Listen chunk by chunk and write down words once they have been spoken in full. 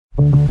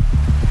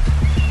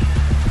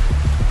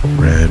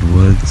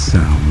Redwood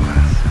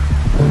Soundwave.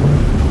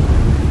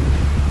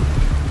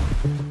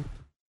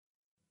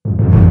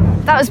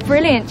 That was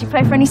brilliant. Do you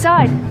play for any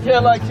side? Yeah,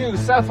 like you,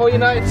 Southall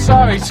United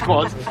Sorry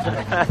squad.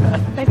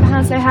 Play for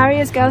Hounslow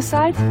Harriers girls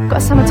side? Got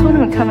a summer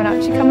tournament coming up.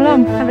 You should come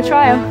along, have a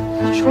trial.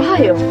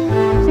 Trial?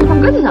 Think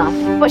I'm good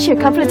enough? Watched you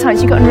a couple of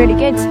times. You gotten really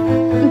good.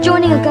 I'm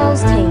joining a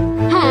girls' team.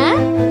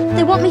 Huh?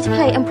 They want me to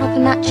play in proper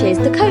matches.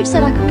 The coach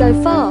said I could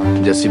go far.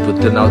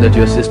 Jasiputta, now that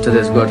your sister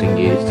has got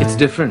engaged, it's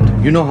different.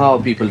 You know how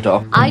people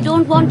talk. I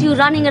don't want you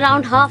running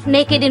around half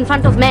naked in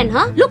front of men,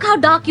 huh? Look how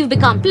dark you've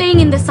become, playing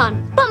in the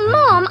sun. But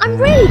Mom, I'm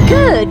really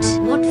good.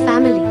 What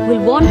family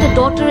will want a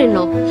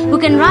daughter-in-law who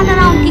can run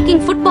around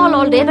kicking football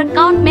all day but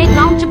can't make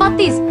round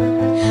chapatis?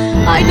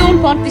 I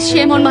don't want this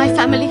shame on my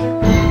family.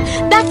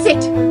 That's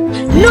it.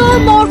 No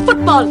more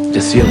football.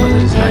 Just your mother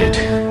is right.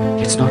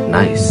 It's not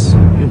nice.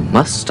 You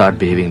must start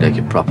behaving like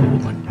a proper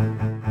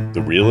woman.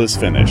 The reel is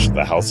finished.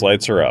 The house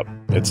lights are up.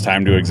 It's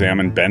time to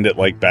examine Bend It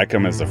Like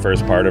Beckham as the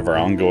first part of our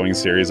ongoing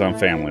series on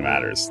family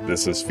matters.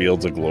 This is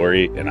Fields of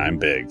Glory, and I'm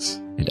Biggs.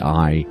 And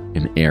I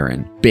am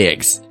Aaron.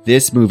 Biggs.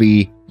 This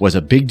movie was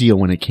a big deal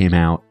when it came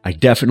out. I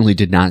definitely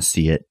did not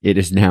see it. It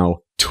is now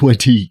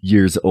 20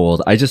 years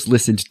old. I just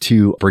listened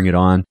to Bring It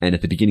On, and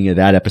at the beginning of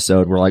that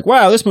episode, we're like,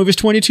 wow, this movie's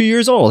 22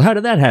 years old. How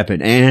did that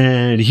happen?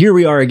 And here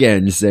we are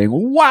again saying,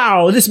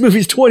 wow, this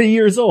movie's 20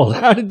 years old.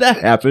 How did that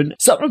happen?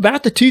 Something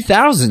about the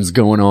 2000s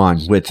going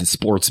on with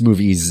sports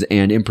movies,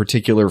 and in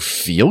particular,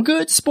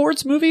 feel-good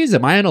sports movies.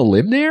 Am I on a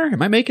limb there?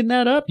 Am I making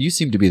that up? You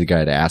seem to be the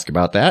guy to ask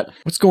about that.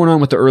 What's going on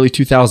with the early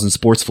 2000s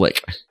sports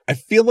flick? I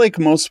feel like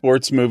most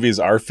sports movies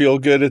are feel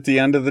good at the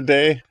end of the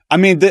day. I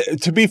mean,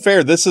 to be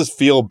fair, this is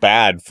feel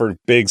bad for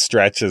big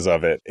stretches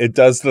of it. It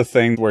does the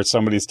thing where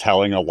somebody's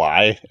telling a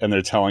lie and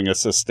they're telling a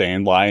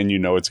sustained lie and you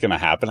know it's going to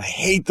happen. I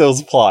hate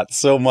those plots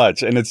so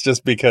much. And it's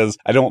just because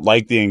I don't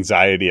like the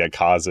anxiety it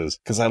causes,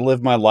 because I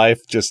live my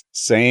life just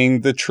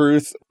saying the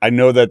truth. I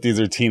know that these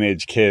are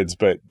teenage kids,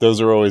 but those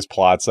are always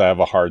plots I have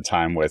a hard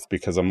time with,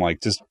 because I'm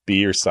like, just be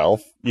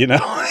yourself, you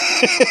know,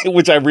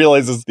 which I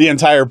realize is the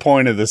entire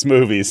point of this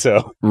movie.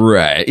 So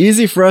right.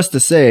 Easy for us to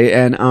say.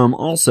 And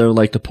also,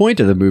 like, the point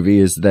of the movie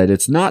is that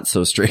it's not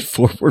so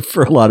straightforward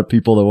for a lot of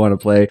people that want to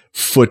play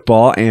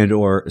football and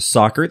or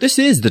soccer. This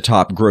is the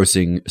top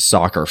grossing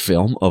soccer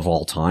film of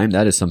all time.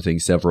 That is something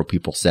several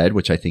people said,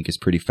 which I think is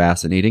pretty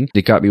fascinating.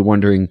 It got me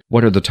wondering,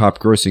 what are the top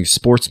grossing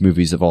sports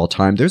movies of all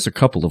time? There's a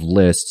couple of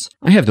lists.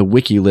 I have the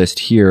wiki list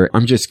here.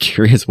 I'm just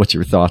curious what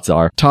your thoughts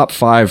are. Top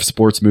 5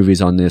 sports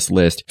movies on this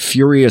list: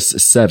 Furious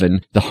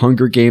 7, The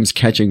Hunger Games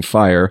Catching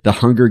Fire, The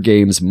Hunger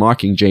Games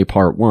Mockingjay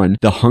Part 1,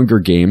 The Hunger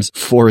Games,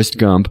 Forrest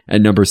Gump,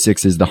 and number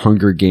 6 is The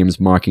Hunger Games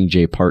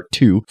Mockingjay Part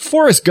 2.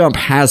 Forrest Gump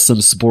has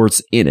some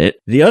sports in it.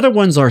 The other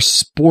ones are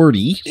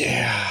sporty.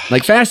 yeah.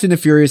 Like Fast and the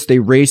Furious, they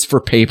race for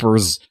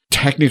papers.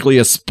 Technically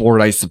a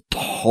sport, I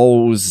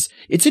suppose.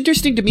 It's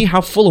interesting to me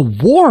how full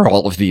of war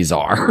all of these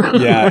are.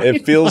 Yeah,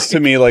 it feels to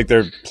me like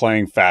they're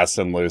playing fast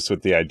and loose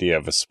with the idea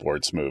of a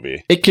sports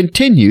movie. It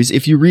continues.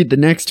 If you read the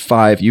next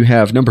 5, you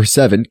have number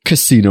 7,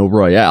 Casino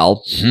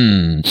Royale.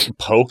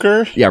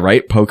 Poker? Yeah,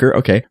 right. Poker.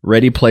 Okay.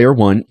 Ready Player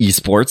One,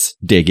 esports.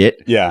 Dig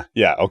it. Yeah,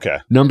 okay.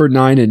 Number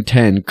 9 and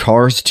 10,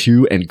 Cars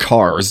 2 and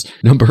Cars.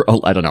 Number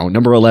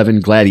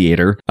 11,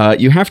 Gladiator.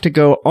 You have to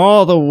go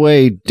all the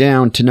way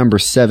down to number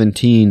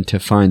 17 to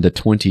find the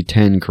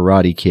 2010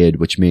 Karate Kid,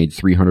 which made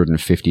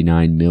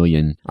 $359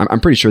 million. I'm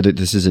pretty sure that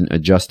this isn't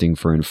adjusting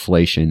for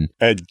inflation.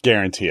 I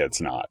guarantee it's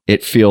not.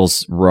 It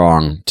feels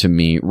wrong to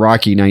me.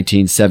 Rocky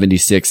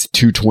 1976,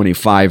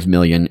 $225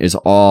 million is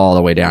all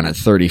the way down at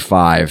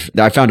 35.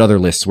 I found other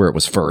lists where it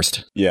was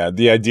first. Yeah,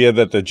 the idea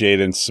that the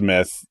Jaden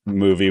Smith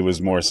movie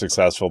was more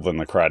successful than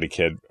the Karate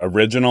Kid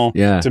original,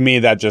 to me,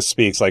 that just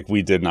speaks like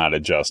we did not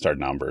adjust our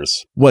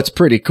numbers. What's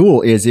pretty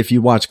cool is if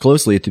you watch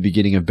closely at the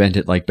beginning of Bend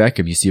It Like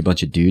Beckham, you see a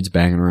bunch of dudes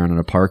banging around in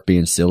a park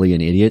being silly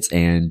and idiots,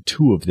 and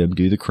 2 of them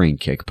do the crane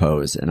kick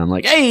pose. And I'm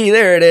like, hey,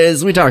 there it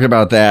is. We talked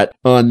about that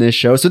on this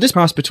show. So this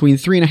cost between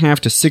 $3.5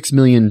 to $6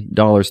 million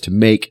to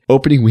make.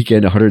 Opening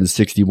weekend,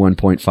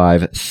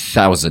 161.5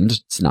 thousand.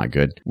 It's not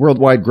good.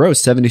 Worldwide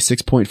gross,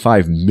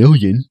 76.5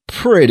 million.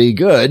 Pretty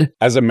good.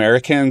 As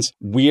Americans,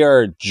 we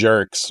are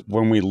jerks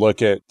when we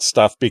look at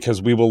stuff, because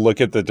we will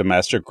look at the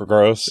domestic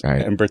gross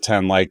and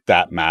pretend like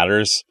that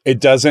matters. It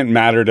doesn't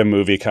matter to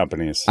movie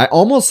companies. I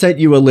almost sent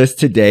you a list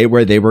today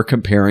where they were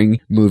comparing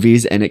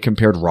movies, and it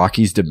compared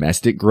Rocky's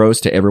domestic gross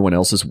to everyone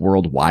else's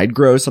worldwide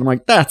gross. I'm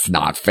like, that's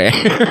not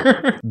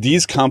fair.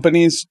 These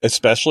companies,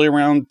 especially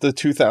around the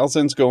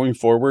 2000s going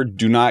forward,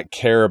 do not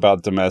care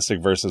about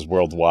domestic versus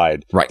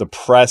worldwide. Right. The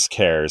press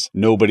cares.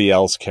 Nobody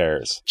else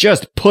cares.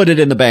 Just put it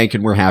in the bank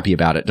and we're happy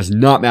about it. Does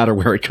not matter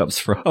where it comes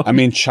from. I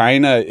mean,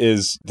 China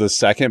is the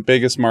second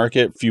biggest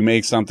market. If you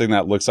make something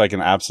that looks like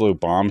an absolute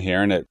bomb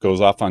here and it goes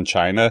off on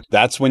China,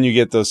 that's when you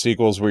get those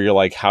sequels where you're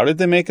like, how did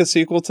they make a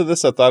sequel to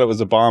this? I thought it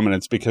was a bomb. And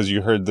it's because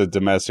you heard the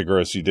domestic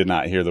gross. You did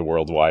not hear the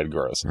worldwide worldwide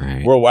gross.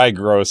 Right. Worldwide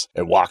gross,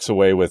 it walks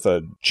away with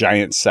a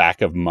giant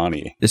sack of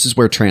money. This is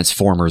where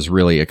Transformers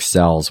really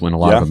excels, when a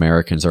lot of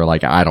Americans are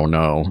like, I don't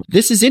know.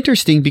 This is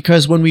interesting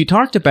because when we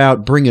talked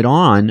about Bring It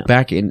On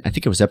back in, I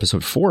think it was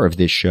episode 4 of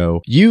this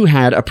show, you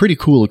had a pretty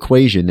cool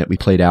equation that we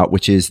played out,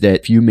 which is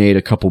that if you made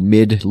a couple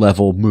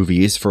mid-level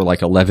movies for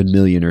like 11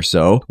 million or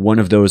so, one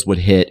of those would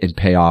hit and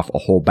pay off a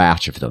whole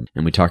batch of them.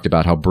 And we talked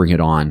about how Bring It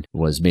On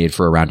was made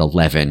for around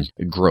 11,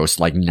 grossed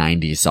like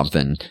 90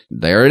 something.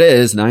 There it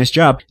is. Nice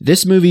job.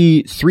 This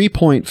movie,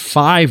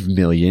 3.5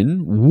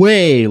 million,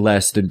 way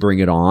less than Bring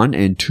It On,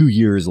 and 2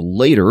 years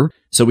later.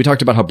 So we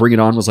talked about how Bring It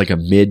On was like a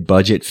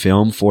mid-budget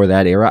film for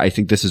that era. I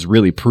think this is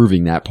really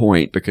proving that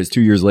point, because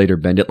 2 years later,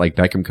 Bend It Like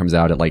Beckham comes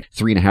out at like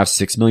 3.5,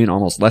 6 million,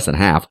 almost less than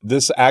half.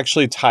 This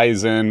actually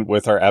ties in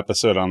with our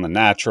episode on The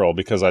Natural,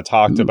 because I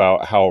talked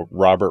about how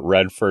Robert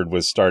Redford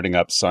was starting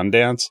up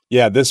Sundance.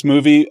 Yeah, this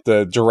movie,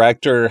 the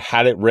director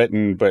had it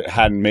written, but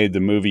hadn't made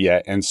the movie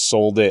yet, and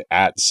sold it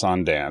at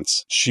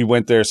Sundance. She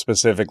went there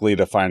specifically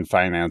to find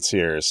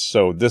financiers.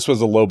 So this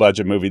was a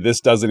low-budget movie. This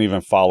doesn't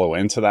even follow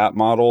into that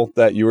model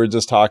that you were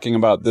just talking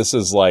about. This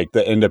is like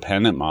the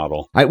independent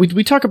model.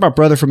 We talk about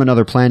Brother from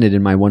Another Planet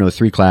in my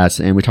 103 class,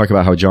 and we talk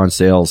about how John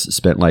Sayles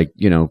spent like,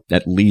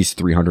 at least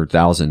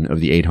 $300,000 of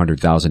the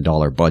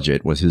 $800,000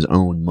 budget was his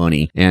own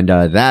money. And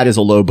that is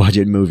a low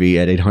budget movie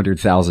at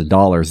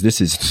 $800,000.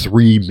 This is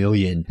 $3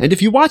 million. And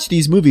if you watch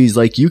these movies,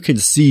 like, you can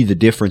see the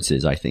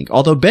differences, I think.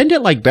 Although Bend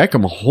It Like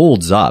Beckham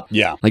holds up.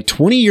 Yeah. Like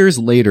 20 years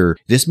later,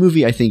 this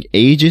movie, I think,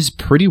 ages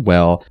pretty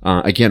well.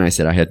 Again, I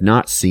said I had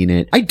not seen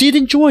it. I did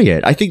enjoy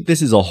it. I think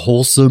this is a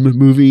wholesome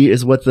movie,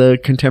 is what the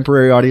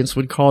contemporary audience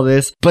would call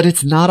this, but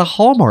it's not a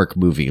Hallmark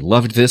movie.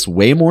 Loved this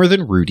way more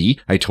than Rudy.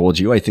 I told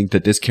you, I think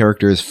that this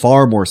character is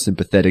far more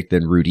sympathetic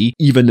than Rudy,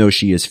 even though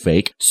she is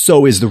fake.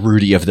 So is the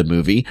Rudy of the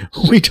movie.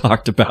 We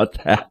talked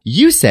about that.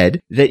 You said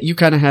that you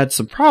kind of had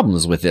some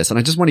problems with this, and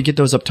I just want to get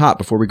those up top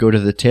before we go to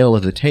the tail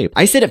of the tape.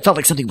 I said it felt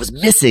like something was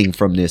missing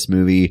from this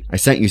movie. I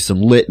sent you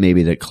some lit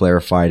maybe that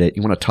clarified it.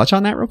 You want to touch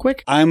on that real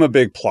quick? I'm a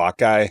big plot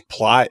guy.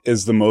 Plot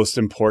is the most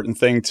important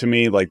thing to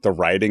me, like the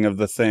writing of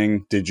the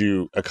thing. Did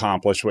you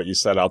accomplish what you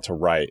set out to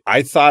write?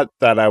 I thought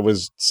that I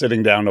was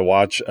sitting down to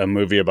watch a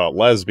movie about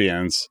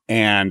lesbians,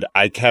 and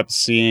I kept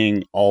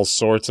seeing all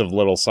sorts of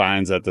little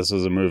signs that this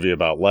was a movie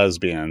about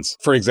lesbians.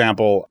 For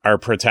example, our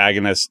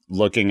protagonist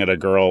looking at a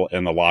girl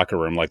in the locker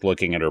room, like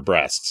looking at her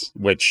breasts,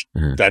 which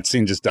that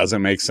scene just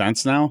doesn't make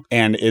sense now.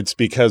 And it's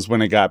because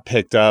when it got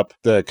picked up,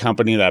 the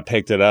company that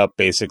picked it up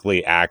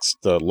basically axed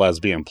the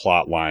lesbian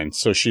plot line.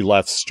 So she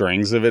left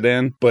strings of it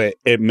in, but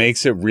it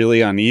makes it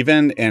really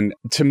uneven. And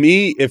to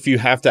me, if you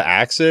have to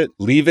axe it,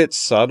 leave it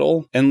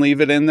subtle and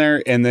leave it in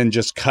there, and then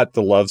just cut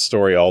the love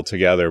story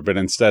altogether. But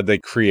instead, they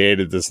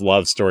created this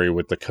love story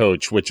with the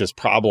coach, which is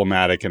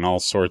problematic in all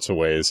sorts of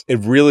ways. It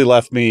really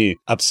left me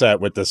upset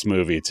with this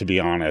movie, to be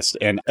honest.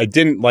 And I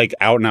didn't like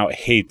out and out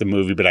hate the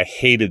movie, but I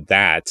hated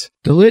that.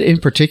 The lit in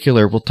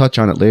particular, we'll touch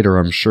on it later,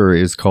 I'm sure,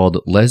 is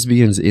called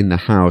Lesbians in the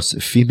House,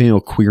 Female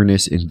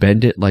Queerness in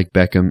Bend It Like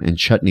Beckham and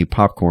Chutney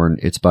Popcorn.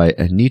 It's by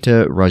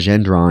Anita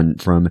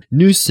Rajendran from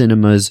New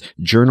Cinema's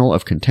Journal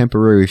of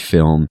Contemporary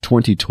Film.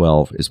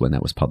 2012 is when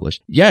that was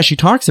published. Yeah, she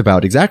talks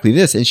about exactly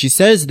this, and she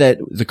says that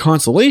the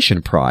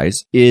consolation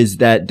prize is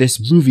that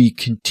this movie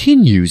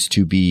continues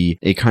to be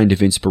a kind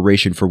of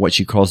inspiration for what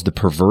she calls the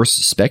perverse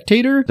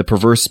spectator. The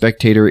perverse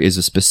spectator is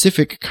a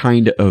specific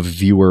kind of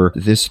viewer.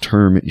 This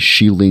term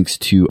she links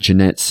to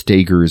Jeanette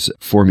Stager's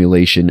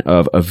formulation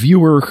of a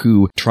viewer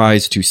who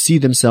tries to see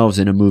themselves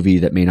in a movie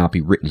that may not be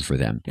written for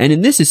them. And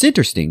in this, it's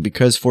interesting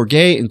because for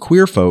gay and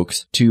queer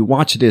folks to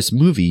watch this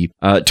movie,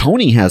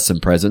 Tony has some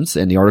presence,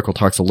 and the article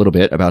talks a little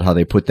bit about how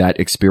they put that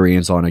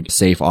experience on a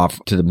safe off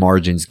to the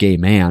margins gay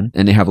man,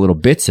 and they have little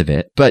bits of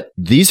it. But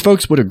these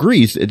folks would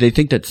agree, they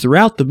think that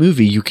throughout the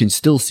movie, you can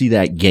still see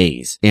that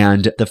gaze.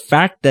 And the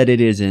fact that it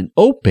isn't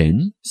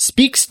open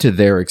speaks to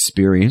their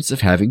experience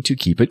of having to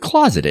keep it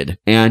closeted.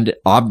 And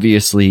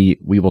obviously,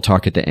 we will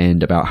talk at the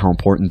end about how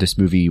important this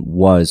movie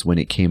was when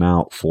it came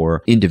out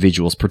for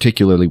individuals,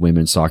 particularly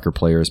women soccer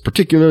players,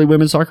 particularly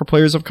women soccer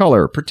players of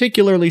color,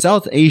 particularly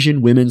South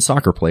Asian women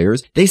soccer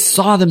players. They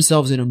saw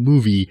themselves in a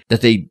movie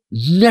that they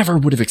never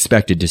would have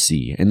expected to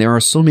see. And there are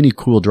so many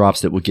cool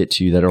drops that we'll get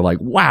to that are like,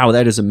 wow,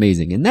 that is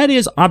amazing. And that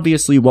is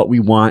obviously what we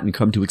want and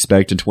come to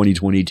expect in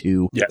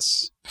 2022.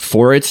 Yes.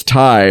 For its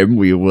time,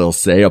 we will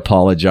say,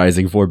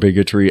 apologizing for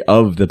bigotry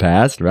of the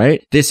past,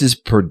 right? This is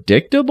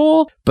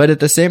predictable, but at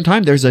the same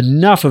time, there's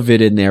enough of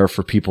it in there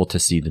for people to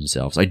see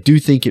themselves. I do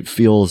think it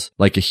feels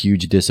like a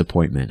huge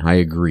disappointment. I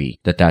agree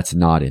that that's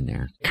not in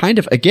there. Kind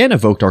of, again,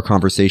 evoked our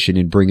conversation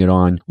in Bring It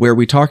On, where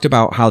we talked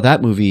about how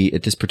that movie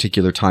at this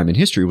particular time in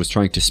history was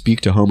trying to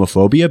speak to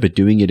homophobia, but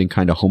doing it in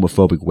kind of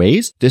homophobic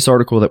ways. This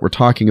article that we're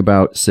talking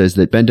about says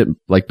that Bend It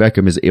Like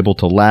Beckham is able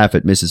to laugh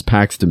at Mrs.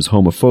 Paxton's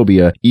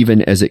homophobia,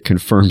 even as it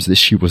confirms confirms that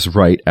she was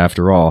right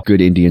after all.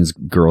 Good Indian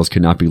girls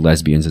cannot be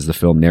lesbians, as the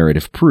film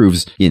narrative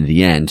proves in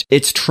the end.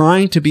 It's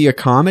trying to be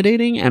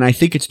accommodating, and I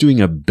think it's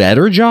doing a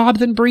better job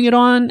than Bring It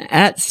On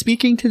at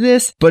speaking to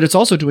this, but it's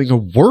also doing a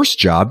worse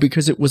job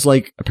because it was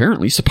like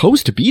apparently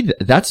supposed to be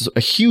that's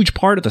a huge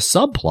part of the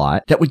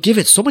subplot that would give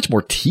it so much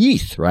more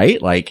teeth, right?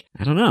 Like,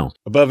 I don't know.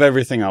 Above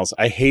everything else,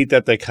 I hate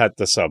that they cut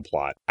the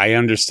subplot. I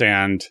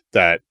understand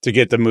that to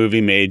get the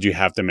movie made, you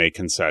have to make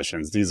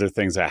concessions. These are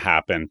things that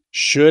happen.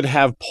 Should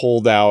have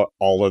pulled out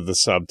all of the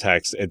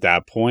subtext at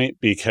that point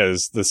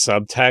because the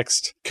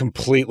subtext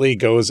completely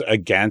goes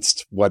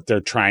against what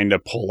they're trying to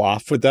pull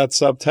off with that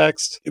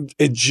subtext.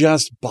 It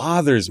just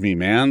bothers me,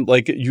 man.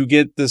 Like, you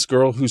get this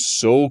girl who's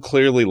so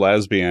clearly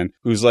lesbian,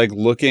 who's like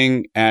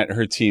looking at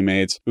her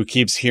teammates, who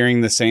keeps hearing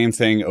the same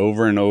thing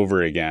over and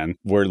over again,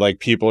 where like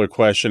people are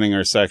questioning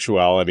her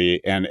sexuality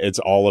and it's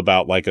all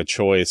about like a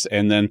choice.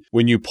 And then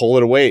when you pull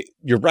it away,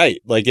 you're right.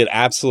 Like, it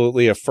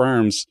absolutely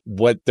affirms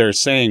what they're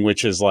saying,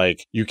 which is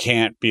like, you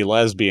can't be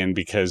lesbian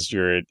because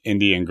you're an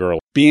Indian girl.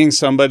 Being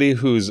somebody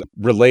who's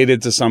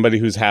related to somebody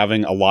who's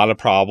having a lot of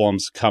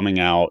problems coming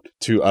out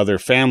to other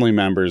family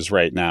members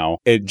right now,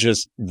 it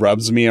just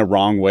rubs me a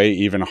wrong way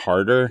even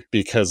harder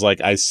because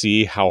like I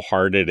see how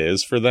hard it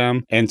is for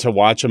them. And to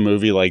watch a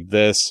movie like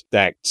this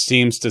that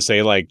seems to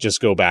say like,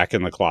 just go back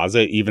in the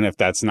closet, even if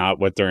that's not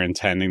what they're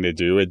intending to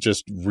do, it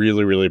just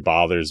really, really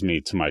bothers me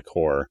to my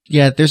core.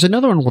 Yeah, there's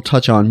another one we'll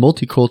touch on,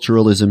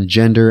 multiculturalism,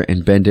 gender,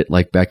 and Bend It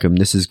Like Beckham.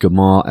 This is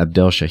Gamal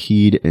Abdel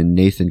Shahid and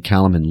Nathan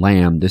Kalaman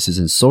Lamb. This is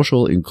in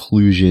Social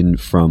Inclusion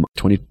from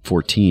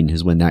 2014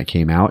 is when that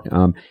came out.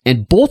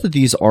 And both of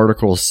these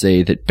articles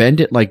say that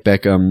Bend It Like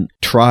Beckham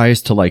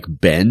tries to like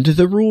bend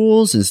the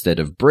rules instead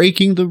of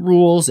breaking the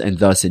rules, and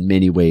thus in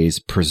many ways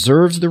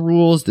preserves the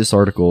rules. This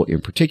article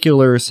in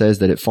particular says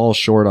that it falls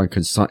short on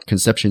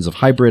conceptions of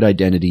hybrid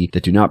identity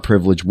that do not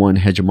privilege one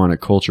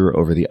hegemonic culture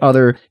over the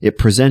other. It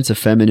presents a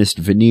feminist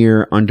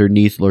veneer.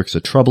 Underneath lurks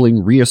a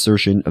troubling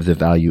reassertion of the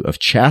value of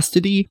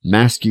chastity,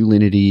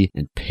 masculinity,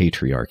 and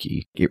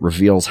patriarchy. It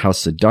reveals how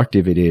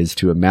seductive it is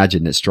to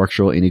imagine that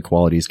structural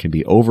inequalities can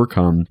be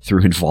overcome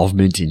through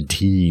involvement in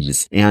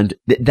teams. And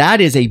that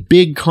is a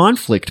big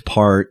conflict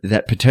part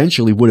that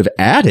potentially would have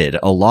added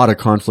a lot of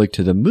conflict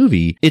to the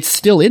movie. It's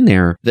still in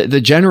there.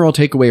 The general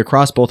takeaway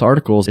across both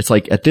articles, it's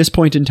like at this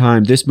point in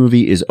time, this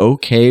movie is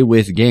okay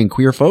with gay and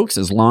queer folks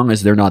as long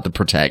as they're not the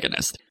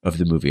protagonist of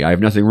the movie. I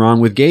have nothing wrong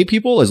with gay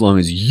people as long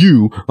as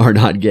you are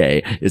not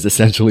gay, is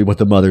essentially what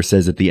the mother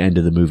says at the end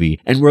of the movie.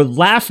 And we're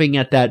laughing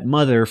at that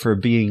mother for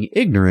being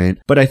ignorant,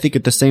 but I think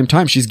at the same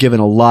time, she's given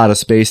a lot of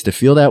space to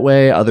feel that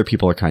way. Other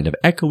people are kind of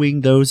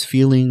echoing those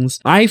feelings.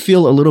 I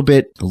feel a little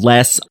bit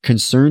less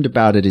concerned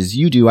about it as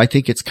you do. I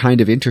think it's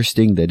kind of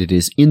interesting that it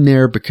is in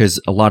there because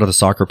a lot of the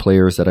soccer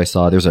players that I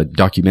saw, there's a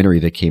documentary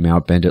that came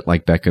out, Bend It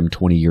Like Beckham,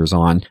 20 Years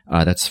On.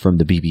 That's from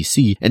the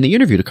BBC. And they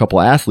interviewed a couple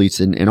athletes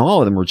and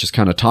all of them were just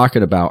kind of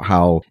talking about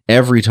how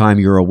every time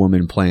you're a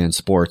woman playing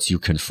sports, you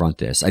confront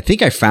this. I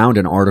think I found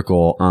an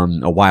article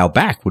a while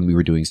back when we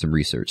were doing some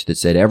research that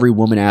said every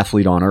woman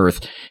athlete on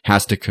earth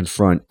has to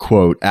confront,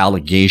 quote,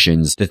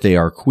 allegations that they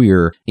are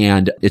queer.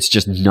 And it's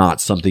just not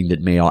something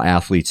that male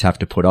athletes have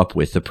to put up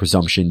with. The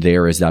presumption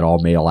there is that all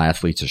male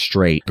athletes are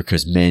straight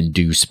because men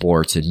do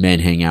sports and men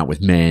hang out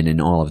with men and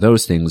all of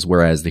those things.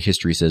 Whereas the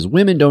history says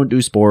women don't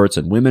do sports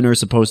and women are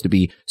supposed to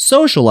be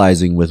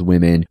socializing with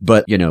women,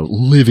 but, you know,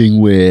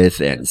 living with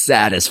and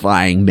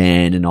satisfying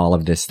men and all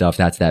of this stuff.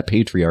 That's that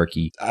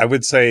patriarchy. I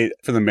would say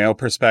from the male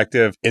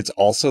perspective, it's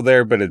also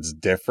there, but it's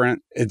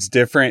different. It's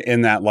different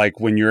in that, like,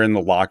 when you're in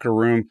the locker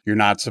room, you're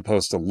not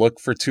supposed to look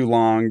for too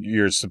long.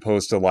 You're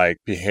supposed to like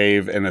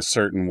behave in a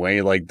certain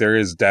way. Like, there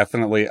is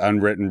definitely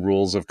unwritten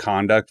rules of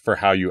conduct for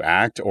how you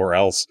act, or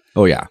else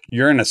oh yeah,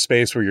 you're in a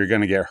space where you're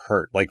going to get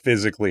hurt, like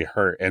physically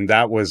hurt. And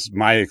that was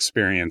my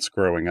experience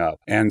growing up.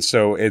 And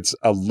so it's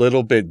a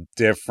little bit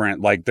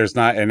different. Like, there's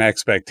not an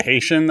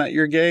expectation that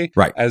you're gay,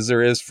 right, as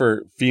there is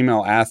for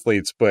female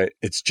athletes, but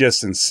it's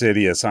just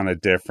insidious on a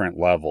different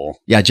level.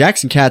 Yeah,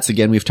 Jackson Katz,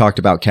 again, we've talked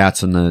about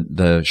Katz on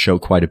the show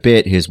quite a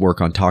bit. His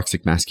work on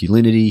toxic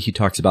masculinity. He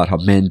talks about how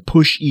men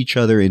push each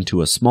other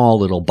into a small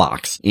little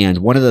box. And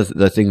one of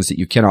the things that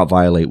you cannot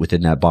violate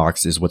within that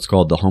box is what's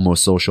called the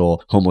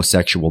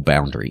homosexual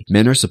boundary.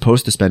 Men are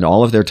supposed to spend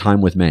all of their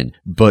time with men,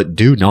 but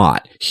do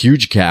not,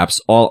 huge caps,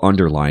 all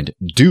underlined,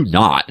 do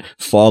not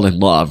fall in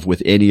love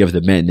with any of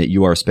the men that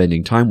you are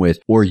spending time with,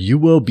 or you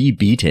will be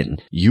beaten.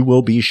 You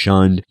will be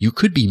shunned. You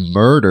could be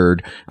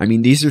murdered. I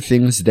mean, these are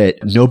things that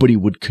nobody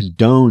would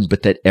condone,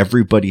 but that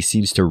everybody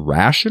seems to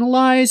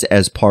rationalize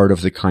as part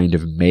of the kind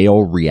of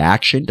male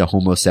reaction to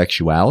homosexuality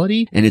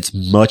sexuality, and it's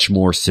much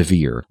more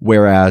severe.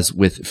 Whereas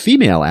with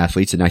female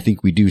athletes, and I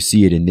think we do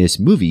see it in this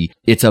movie,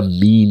 it's a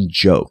mean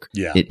joke.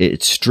 Yeah.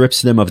 It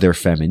strips them of their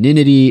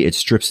femininity, it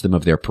strips them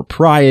of their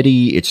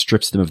propriety, it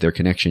strips them of their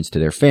connections to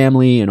their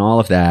family and all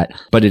of that,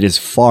 but it is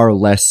far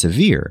less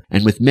severe.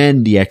 And with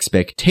men, the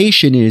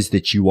expectation is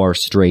that you are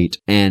straight,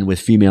 and with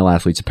female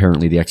athletes,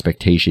 apparently the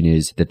expectation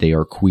is that they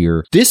are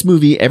queer. This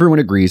movie, everyone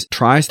agrees,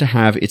 tries to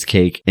have its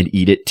cake and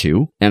eat it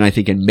too, and I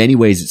think in many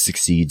ways it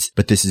succeeds,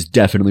 but this is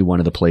definitely one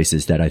of the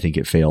places that I think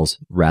it fails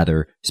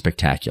rather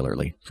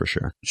spectacularly, for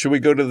sure. Should we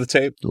go to the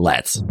tape?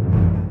 Let's.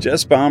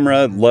 Jess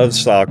Bomra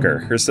loves soccer.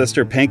 Her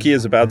sister Pinky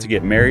is about to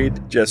get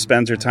married. Jess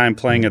spends her time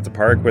playing at the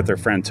park with her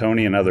friend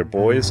Tony and other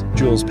boys.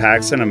 Jules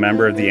Paxson, a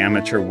member of the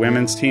amateur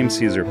women's team,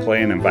 sees her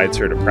play and invites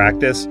her to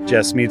practice.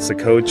 Jess meets the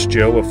coach,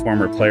 Joe, a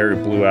former player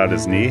who blew out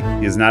his knee.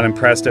 He is not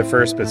impressed at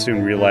first, but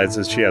soon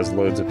realizes she has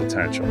loads of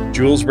potential.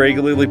 Jules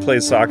regularly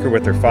plays soccer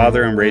with her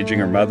father, enraging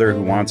her mother,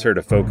 who wants her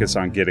to focus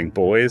on getting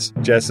boys.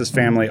 Jess's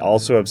family,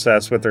 also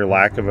obsessed with her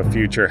lack of a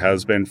future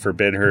husband,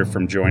 forbid her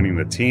from joining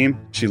the team.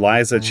 She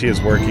lies that she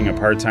is working a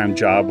part-time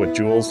job with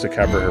Jules to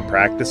cover her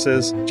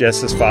practices.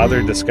 Jess's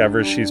father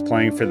discovers she's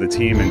playing for the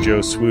team, and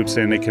Joe swoops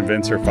in to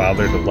convince her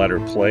father to let her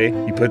play.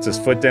 He puts his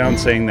foot down,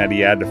 saying that he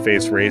had to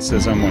face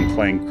racism when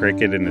playing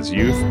cricket in his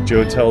youth.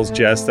 Joe tells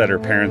Jess that her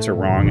parents are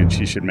wrong and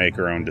she should make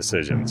her own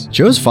decisions.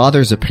 Joe's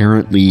father's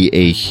apparently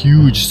a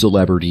huge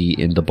celebrity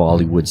in the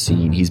Bollywood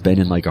scene. He's been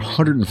in like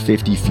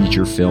 150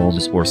 feature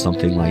films or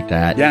something like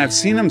that. Yeah, I've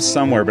seen him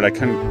somewhere, but I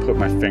couldn't put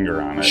my finger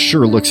on it.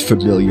 Sure looks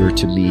familiar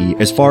to me.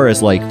 As far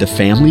as like the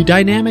family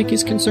dynamic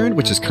is concerned,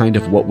 which is kind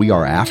of what we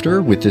are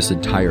after with this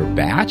entire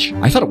batch,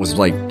 I thought it was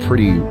like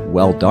pretty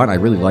well done. I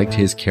really liked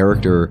his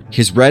character.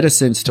 His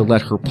reticence to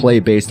let her play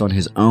based on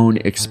his own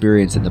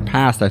experience in the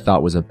past, I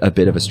thought was a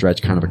bit of a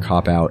stretch, kind of a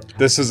cop-out.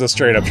 This is a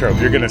straight-up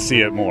trope. You're going to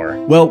see it more.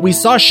 Well, we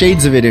saw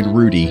shades of it in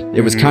Rudy.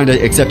 It was kind of,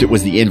 except it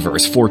was the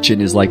inverse. Fortune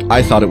is like,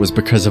 I thought it was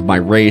because of my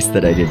race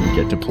that I didn't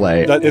get to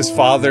play. That his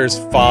father's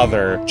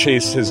father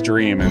chased his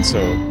dream, and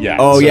so, yeah.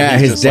 Oh, so yeah,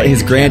 he's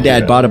his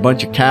granddad bought a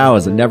bunch of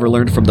cows and never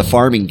learned from the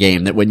farming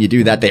game that when you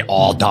do that, they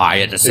all die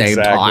at the same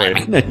time.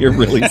 And then you're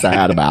really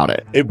sad about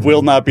it. It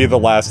will not be the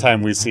last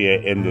time we see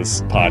it in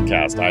this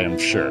podcast, I am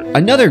sure.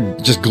 Another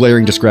just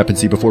glaring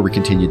discrepancy before we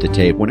continue the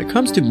tape. When it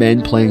comes to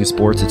men playing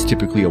sports, it's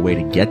typically a way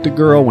to get the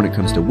girl. When it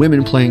comes to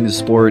women playing the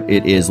sport,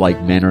 it is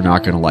like men are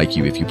not going to like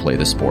you if you play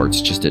the sport.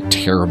 It's just a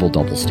terrible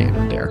double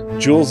standard there.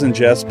 Jules and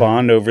Jess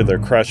bond over their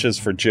crushes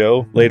for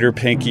Joe. Later,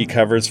 Pinky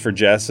covers for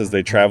Jess as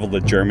they travel to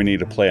Germany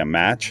to play a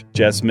match.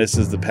 Jess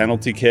misses the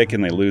penalty kick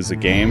and they lose the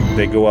game.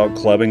 They go out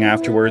clubbing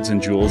afterwards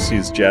and Jules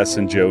sees Jess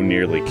and Joe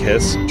nearly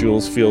kiss.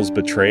 Jules feels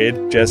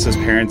betrayed. Jess's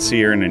parents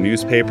see her in a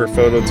newspaper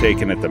photo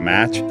taken at the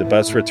match. The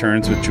bus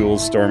returns with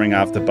Jules storming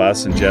off the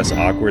bus and Jess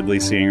awkwardly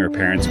seeing her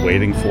parents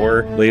waiting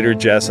for her. Later,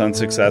 Jess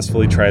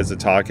unsuccessfully tries to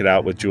talk it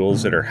out with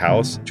Jules at her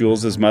house.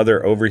 Jules'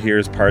 mother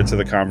overhears parts of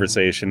the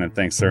conversation and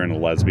thinks they're in a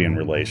lesbian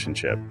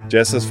relationship.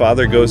 Jess's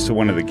father goes to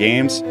one of the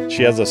games.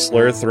 She has a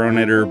slur thrown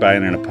at her by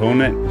an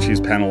opponent.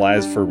 She's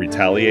penalized for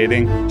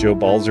retaliating. Joe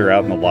balls her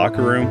out in the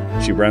locker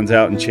room. She runs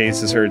out and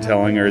chases her,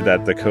 telling her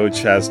that the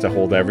coach has to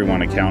hold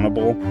everyone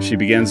accountable. She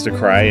begins to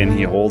cry and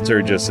he holds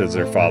her just as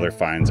her father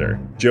finds her.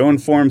 Joe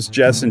informs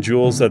Jess and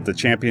Jules that the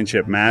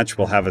championship match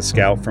will have a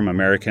scout from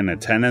America in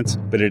attendance,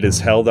 but it is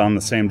held on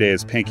the same day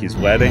as Pinky's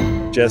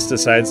wedding. Jess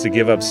decides to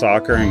give up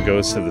soccer and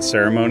goes to the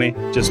ceremony.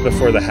 Just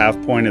before the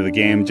half point of the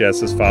game,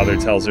 Jess's father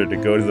tells her to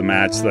go to the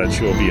match so that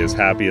she will be as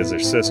happy as her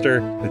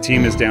sister. The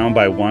team is down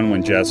by 1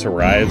 when Jess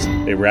arrives.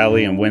 They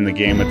rally and win the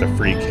game with a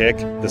free kick.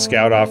 The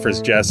scout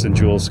offers Jess and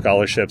Jules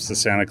scholarships to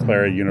Santa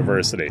Clara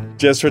University.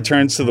 Jess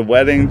returns to the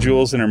wedding.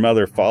 Jules and her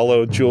mother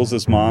follow.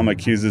 Jules' mom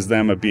accuses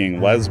them of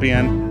being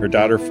lesbian. Her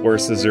daughter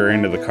forces her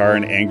into the car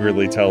and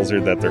angrily tells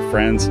her that they're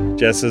friends.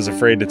 Jess is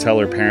afraid to tell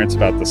her parents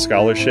about the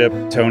scholarship.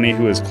 Tony,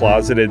 who is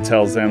closeted,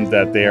 tells them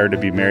that they are to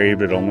be married,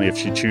 but only if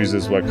she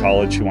chooses what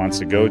college she wants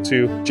to go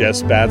to.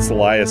 Jess bats the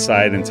lie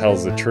aside and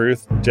tells the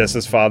truth.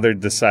 Jess's father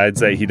decides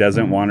that he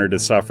doesn't want her to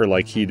suffer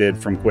like he did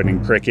from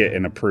quitting cricket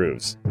and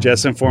approves.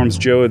 Jess informs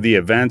Joe of the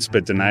events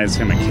but denies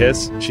him a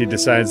kiss. She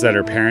decides that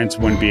her parents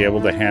wouldn't be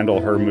able to handle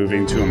her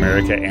moving to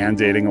America and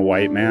dating a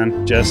white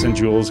man. Jess and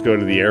Jules go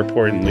to the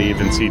airport and leave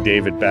and see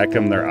David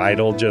Beckham, their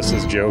idol, just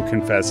as Joe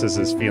confesses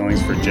his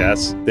feelings for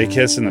Jess. They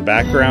kiss in the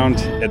background.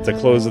 At the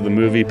close of the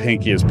movie,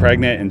 Pinky is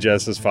pregnant and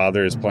Jess's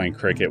father is playing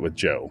cricket with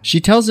Joe. She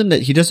tells him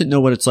that he doesn't know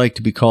what it's like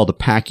to be called a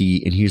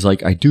Paki, and he's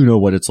like, I do know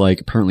what it's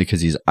like, apparently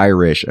because he's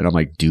Irish. And I'm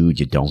like, dude,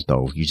 you don't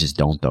though. You just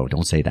don't though.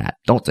 Don't say that.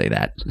 Don't say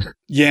that.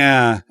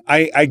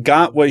 I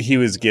got what he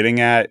was getting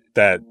at,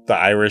 that the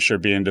Irish are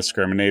being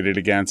discriminated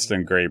against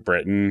in Great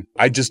Britain.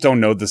 I just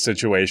don't know the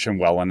situation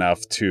well enough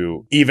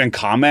to even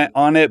comment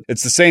on it.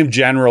 It's the same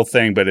general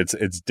thing, but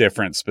it's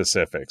different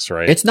specifics,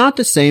 right? It's not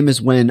the same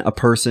as when a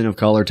person of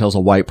color tells a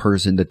white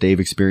person that they've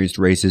experienced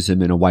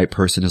racism, and a white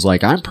person is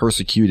like, I'm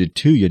persecuted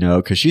too,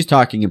 because she's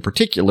talking in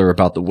particular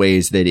about the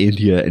ways that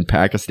India and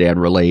Pakistan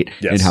relate,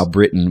 Yes. and how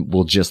Britain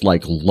will just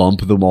like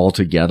lump them all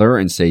together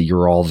and say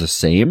you're all the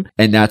same.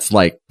 And that's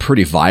like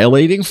pretty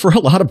violating for a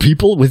lot of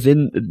people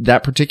within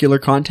that particular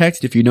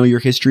context. If you know your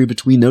history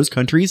between those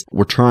countries,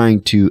 we're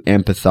trying to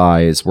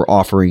empathize. We're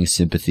offering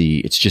sympathy.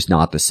 It's just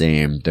not the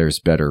same. There's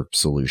better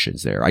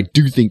solutions there. I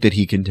do think that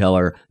he can tell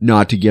her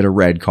not to get a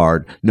red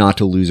card, not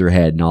to lose her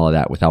head and all of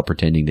that without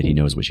pretending that he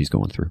knows what she's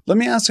going through. Let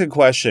me ask a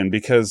question,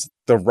 because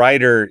the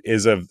writer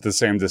is of the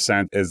same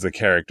descent as the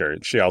character.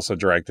 She also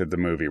directed the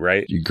movie,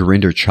 right?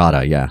 Gurinder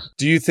Chadha, yeah.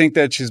 Do you think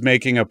that she's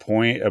making a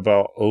point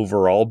about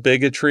overall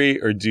bigotry,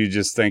 or do you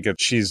just think that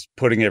she's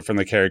putting it from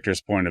the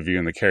character's point of view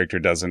and the character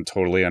doesn't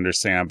totally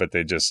understand, but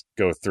they just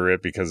go through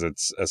it because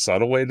it's a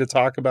subtle way to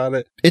talk about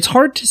it? It's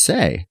hard to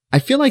say. I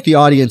feel like the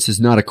audience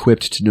is not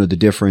equipped to know the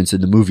difference,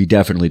 and the movie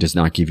definitely does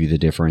not give you the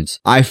difference.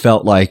 I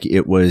felt like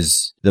it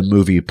was the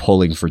movie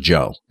pulling for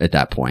Joe at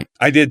that point.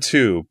 I did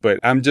too, but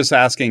I'm just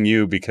asking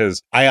you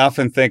because I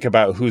often think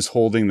about who's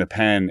holding the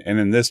pen, and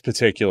in this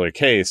particular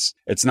case,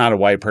 it's not a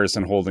white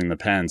person holding the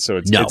pen, so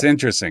it's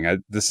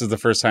interesting. This is the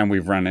first time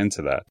we've run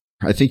into that.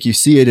 I think you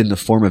see it in the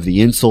form of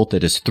the insult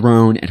that is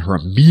thrown, and her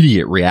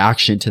immediate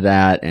reaction to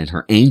that, and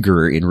her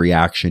anger in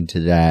reaction to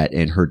that,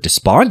 and her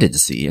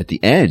despondency at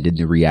the end in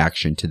the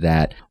reaction to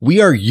that. We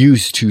are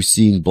used to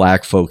seeing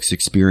black folks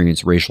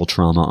experience racial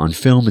trauma on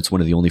film. It's one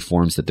of the only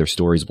forms that their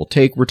stories will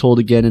take. We're told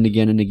again and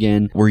again and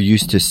again. We're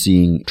used to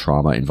seeing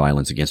trauma and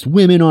violence against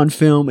women on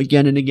film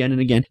again and again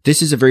and again.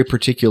 This is a very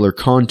particular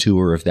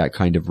contour of that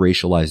kind of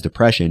racialized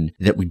oppression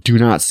that we do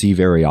not see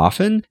very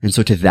often. And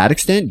so to that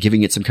extent,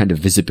 giving it some kind of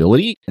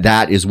visibility,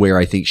 that is where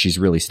I think she's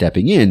really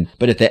stepping in.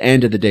 But at the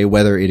end of the day,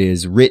 whether it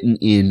is written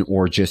in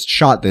or just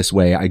shot this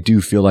way, I do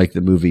feel like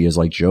the movie is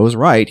like, Joe's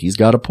right. He's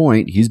got a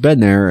point. He's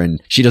been there,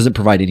 and she doesn't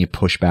provide any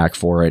pushback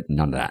for it.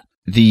 None of that.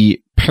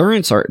 The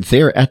parents are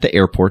there at the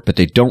airport, but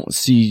they don't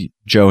see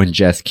Joe and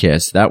Jess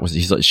kiss.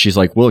 She's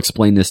like, we'll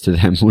explain this to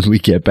them when we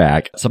get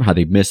back. Somehow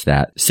they missed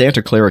that.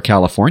 Santa Clara,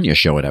 California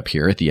showing up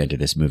here at the end of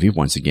this movie.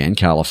 Once again,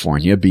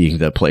 California being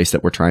the place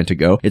that we're trying to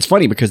go. It's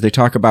funny because they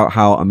talk about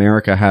how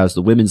America has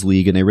the women's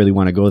league and they really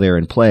want to go there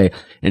and play.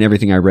 And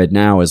everything I read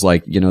now is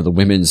like, the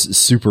women's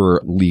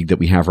super league that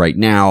we have right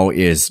now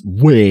is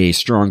way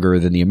stronger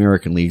than the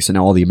American league. So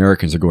now all the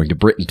Americans are going to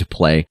Britain to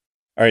play.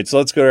 All right, so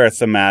let's go to our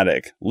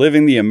thematic.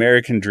 Living the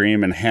American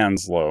Dream in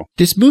Hounslow.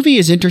 This movie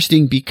is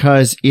interesting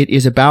because it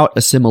is about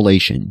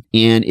assimilation,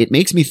 and it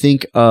makes me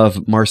think of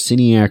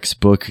Marciniak's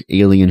book,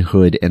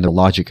 Alienhood and the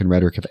Logic and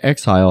Rhetoric of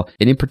Exile,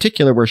 and in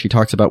particular where she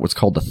talks about what's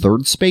called the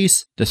third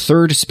space. The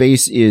third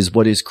space is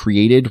what is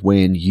created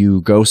when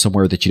you go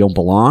somewhere that you don't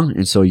belong,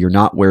 and so you're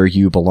not where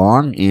you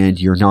belong, and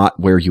you're not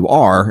where you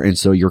are, and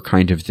so you're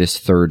kind of this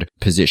third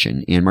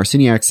position. And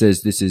Marciniak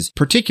says this is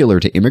particular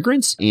to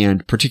immigrants,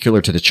 and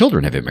particular to the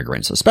children of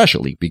immigrants,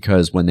 especially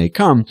because when they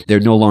come, they're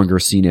no longer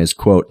seen as,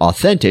 quote,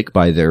 authentic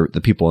by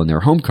the people in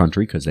their home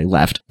country because they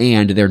left,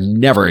 and they're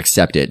never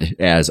accepted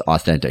as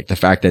authentic. The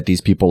fact that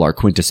these people are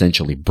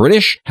quintessentially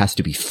British has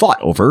to be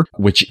fought over,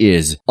 which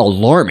is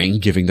alarming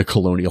given the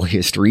colonial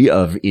history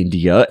of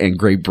India and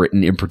Great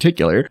Britain in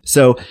particular.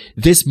 So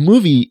this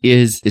movie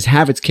is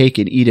have its cake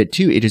and eat it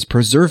too. It is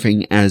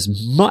preserving as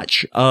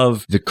much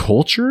of the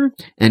culture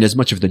and as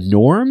much of the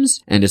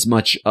norms and as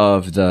much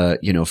of the,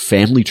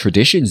 family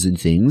traditions and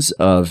things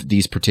of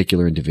these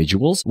particular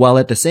individuals, while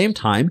at the same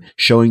time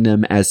showing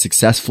them as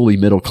successfully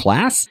middle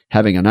class,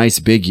 having a nice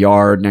big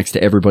yard next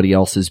to everybody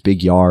else's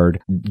big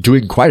yard,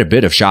 doing quite a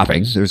bit of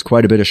shopping. There's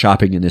quite a bit of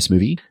shopping in this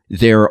movie.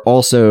 They're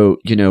also,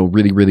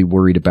 really, really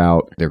worried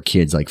about their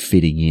kids like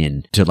fitting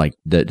in to like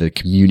the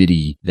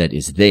community that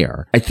is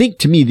there. I think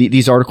to me,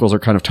 these articles are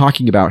kind of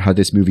talking about how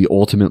this movie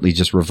ultimately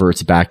just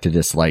reverts back to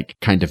this like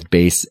kind of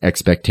base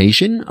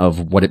expectation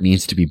of what it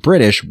means to be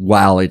British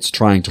while it's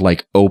trying to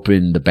like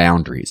open the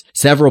boundaries.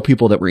 Several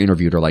people that were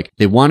interviewed are like,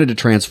 they wanted to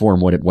transform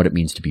what it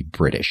means to be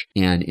British.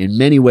 And in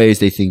many ways,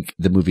 they think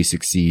the movie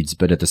succeeds.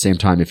 But at the same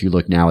time, if you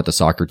look now at the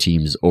soccer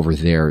teams over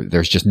there,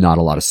 there's just not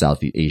a lot of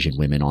South Asian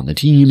women on the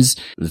teams.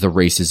 The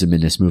racism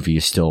in this movie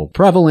is still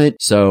prevalent.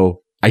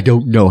 So I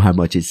don't know how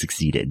much it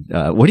succeeded.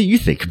 What do you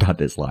think about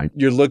this line?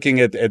 You're looking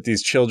at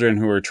these children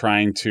who are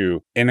trying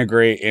to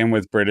integrate in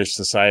with British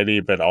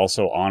society, but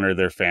also honor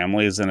their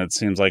families. And it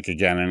seems like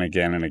again and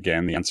again and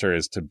again, the answer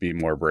is to be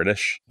more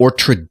British. Or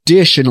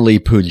traditionally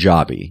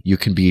Punjabi. You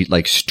can be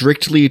like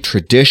strictly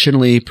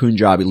traditionally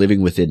Punjabi,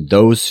 living within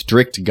those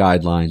strict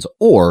guidelines,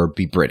 or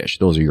be British.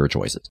 Those are your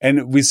choices.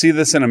 And we see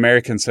this in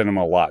American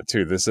cinema a lot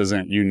too. This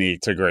isn't unique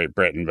to Great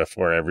Britain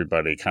before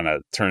everybody kind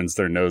of turns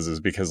their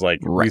noses because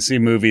we see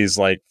movies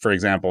like like, for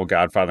example,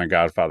 Godfather and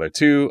Godfather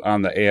 2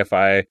 on the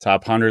AFI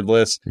Top 100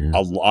 list. Yeah.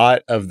 A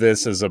lot of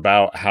this is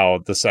about how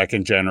the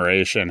second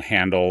generation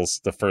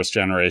handles the first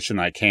generation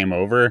that came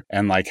over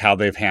and like how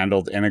they've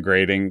handled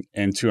integrating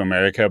into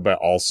America, but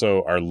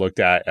also are looked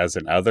at as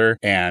an other.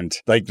 And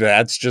like,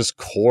 that's just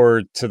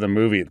core to the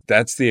movie.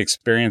 That's the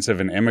experience of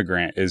an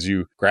immigrant, is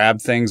you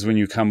grab things when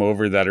you come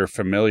over that are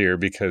familiar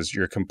because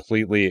you're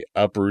completely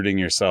uprooting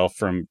yourself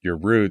from your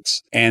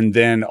roots. And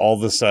then all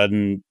of a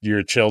sudden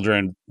your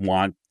children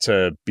want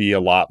to be a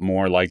lot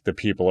more like the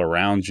people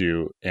around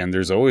you. And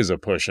there's always a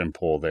push and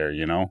pull there,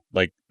 you know,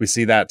 like we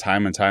see that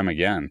time and time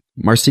again.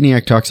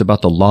 Marciniak talks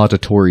about the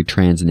laudatory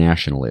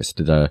transnationalist,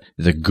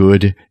 the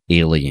good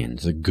alien,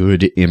 the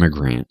good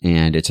immigrant.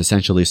 And it's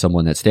essentially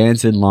someone that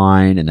stands in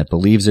line and that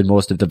believes in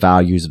most of the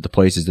values of the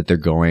places that they're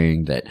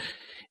going, that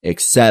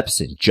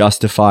accepts and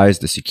justifies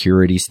the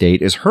security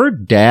state. Is her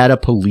dad a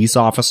police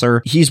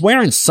officer? He's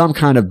wearing some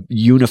kind of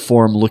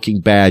uniform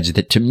looking badge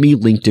that to me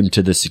linked him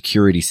to the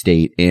security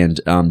state. And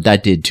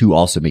that did too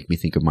also make me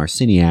think of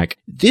Marciniak.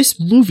 This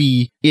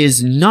movie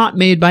is not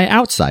made by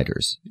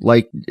outsiders.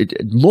 Like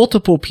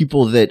multiple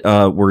people that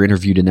were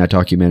interviewed in that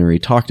documentary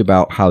talked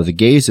about how the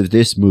gaze of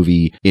this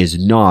movie is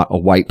not a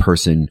white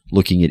person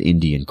looking at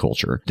Indian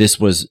culture. This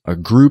was a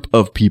group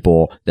of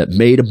people that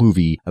made a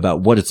movie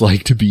about what it's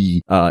like to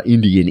be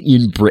Indian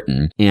in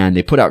Britain, and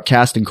they put out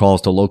casting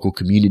calls to local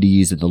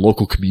communities, and the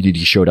local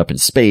community showed up in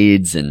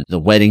spades, and the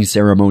wedding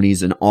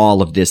ceremonies and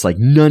all of this. Like,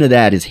 none of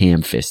that is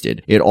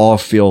ham-fisted. It all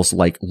feels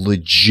like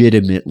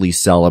legitimately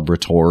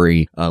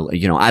celebratory.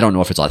 I don't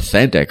know if it's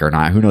authentic or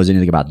not. Who knows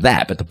anything about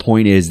that? But the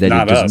point is that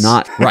Not it does us.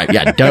 not. Right?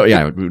 Yeah.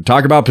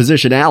 Talk about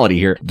positionality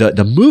here.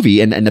 The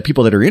movie and the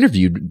people that are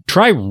interviewed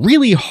try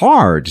really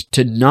hard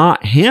to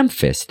not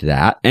ham-fist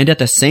that, and at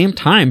the same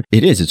time,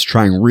 it's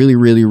trying really,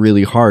 really,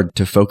 really hard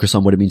to focus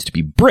on what it means to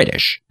be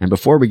British. And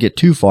before we get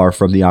too far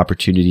from the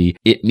opportunity,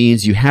 it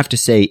means you have to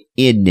say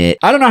in it.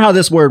 I don't know how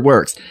this word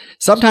works.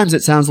 Sometimes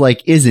it sounds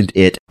like isn't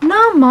it?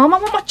 No, Mum, I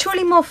want my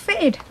trolley more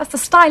fitted. That's the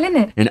style, isn't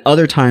it? And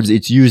other times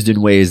it's used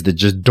in ways that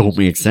just don't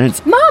make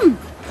sense. Mum!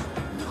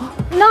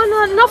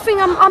 No, nothing.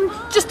 I'm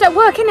just at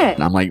work, innit?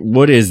 And I'm like,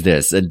 what is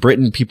this? In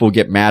Britain, people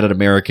get mad at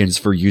Americans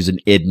for using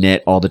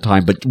idn't all the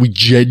time, but we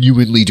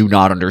genuinely do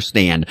not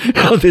understand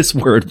how this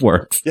word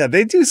works. Yeah,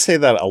 they do say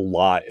that a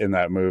lot in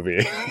that movie.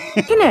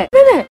 Innit?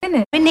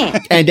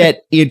 And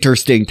at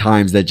interesting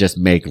times that just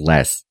make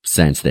less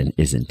sense than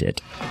isn't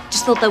it?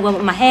 Just thought they went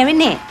with my hair,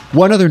 innit?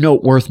 One other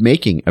note worth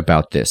making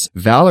about this,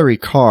 Valerie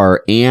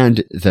Carr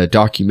and the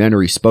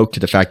documentary spoke to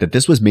the fact that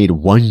this was made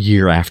 1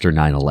 year after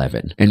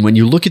 9/11. And when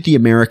you look at the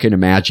American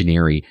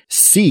imaginary,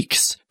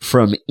 Sikhs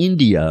from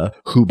India,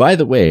 who, by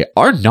the way,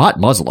 are not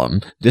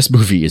Muslim, this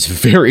movie is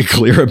very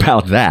clear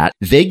about that,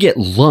 they get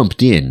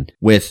lumped in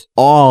with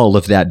all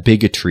of that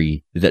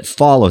bigotry that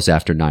follows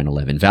after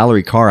 9/11.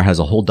 Valerie Carr has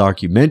a whole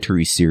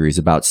documentary series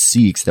about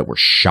Sikhs that were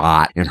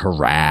shot and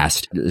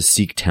harassed,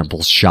 Sikh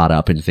temples shot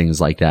up and things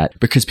like that,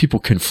 because people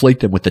conflate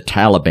them with the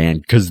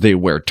Taliban because they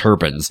wear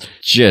turbans.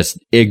 Just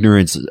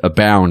ignorance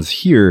abounds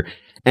here.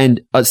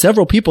 And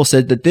several people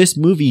said that this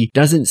movie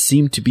doesn't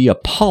seem to be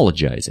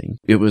apologizing.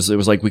 It was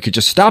like we could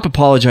just stop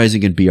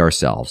apologizing and be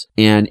ourselves.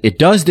 And it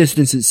does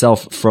distance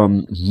itself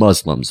from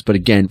Muslims. But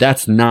again,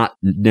 that's not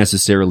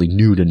necessarily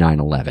new to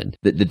 9/11.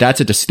 That's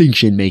a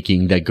distinction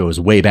making that goes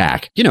way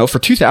back. For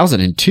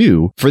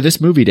 2002, for this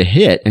movie to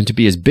hit and to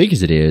be as big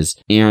as it is,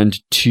 and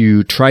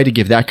to try to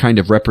give that kind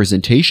of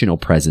representational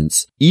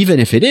presence, even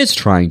if it is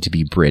trying to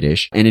be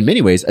British, and in many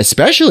ways,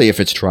 especially if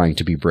it's trying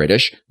to be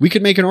British, we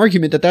could make an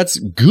argument that that's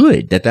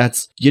good.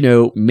 That's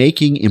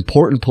making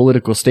important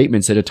political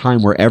statements at a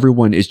time where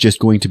everyone is just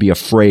going to be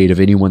afraid of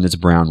anyone that's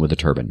brown with a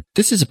turban.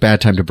 This is a bad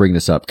time to bring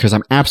this up because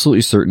I'm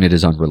absolutely certain it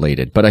is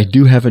unrelated, but I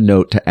do have a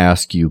note to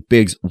ask you,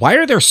 Biggs, why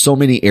are there so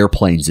many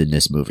airplanes in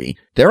this movie?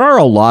 There are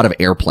a lot of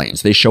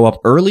airplanes. They show up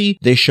early,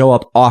 they show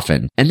up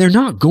often, and they're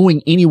not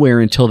going anywhere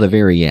until the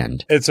very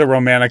end. It's a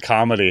romantic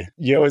comedy.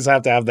 You always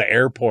have to have the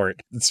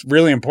airport. It's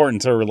really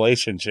important to a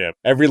relationship.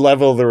 Every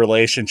level of the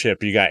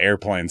relationship, you got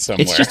airplanes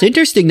somewhere. It's just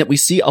interesting that we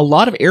see a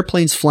lot of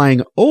airplanes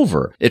flying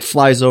over. It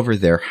flies over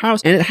their house,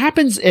 and it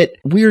happens at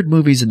weird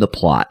movies in the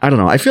plot. I don't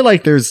know. I feel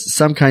like there's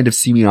some kind of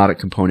semiotic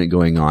component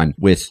going on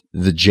with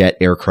the jet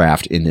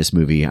aircraft in this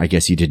movie. I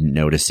guess you didn't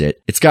notice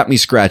it. It's got me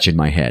scratching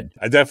my head.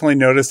 I definitely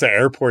noticed the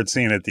airport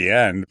scene at the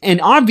end.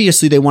 And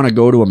obviously they want to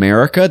go to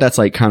America. That's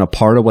like kind of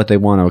part of what they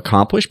want to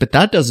accomplish, but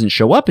that doesn't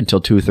show up until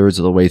 2/3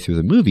 of the way through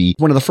the movie.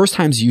 One of the first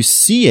times you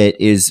see it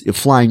is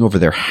flying over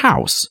their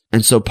house.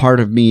 And so part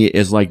of me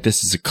is like,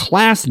 this is a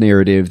class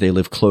narrative. They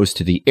live close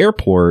to the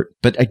airport,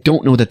 but I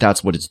don't know that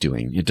that's what it's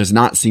doing. It does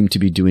not seem to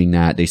be doing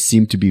that. They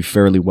seem to be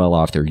fairly well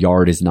off. Their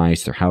yard is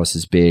nice. Their house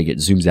is big. It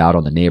zooms out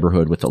on the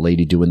neighborhood with the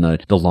lady doing the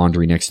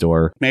laundry next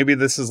door. Maybe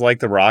this is like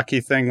the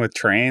Rocky thing with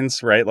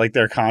trains, right? Like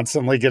they're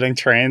constantly getting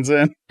trains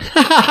in.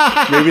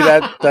 Maybe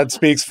that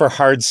speaks for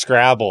hard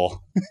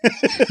scrabble.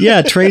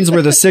 Yeah, trains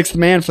were the sixth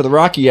man for the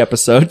Rocky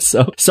episode.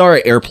 So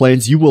sorry,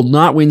 airplanes, you will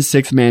not win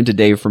sixth man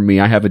today from me.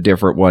 I have a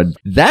different one.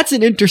 That's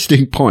an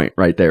interesting point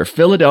right there.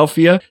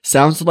 Philadelphia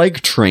sounds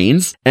like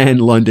trains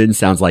and London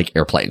sounds like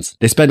airplanes.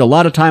 They spend a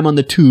lot of time on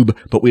the tube,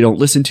 but we don't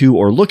listen to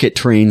or look at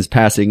trains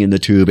passing in the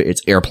tube.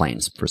 It's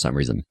airplanes for some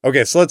reason.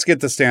 Okay, so let's get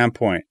the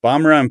standpoint.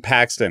 Bomb Run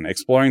Paxton,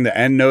 exploring the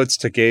endnotes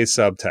to gay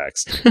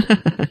subtext.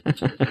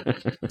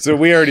 So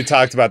we already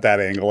talked about that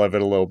angle of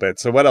it a little bit.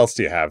 So what else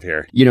do you have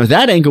here? You know,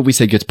 that angle we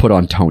said gets put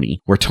on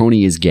Tony, where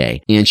Tony is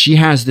gay. And she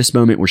has this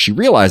moment where she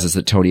realizes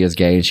that Tony is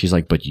gay and she's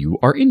like, but you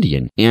are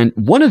Indian. And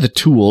one of the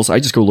tools, I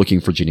just go looking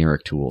for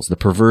generic tools. The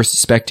perverse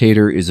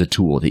spectator is a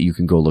tool that you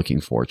can go looking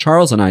for.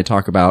 Charles and I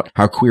talk about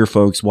how queer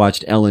folks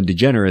watched Ellen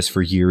DeGeneres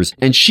for years,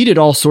 and she did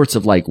all sorts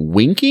of like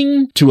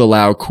winking to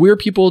allow queer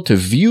people to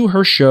view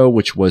her show,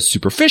 which was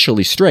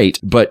superficially straight,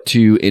 but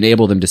to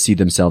enable them to see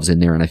themselves in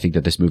there. And I think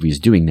that this movie is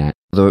doing that.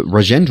 The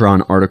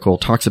Rajendran article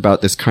talks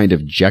about this kind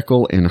of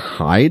Jekyll and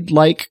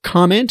Hyde-like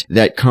comment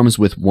that comes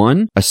with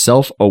one, a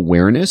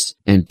self-awareness,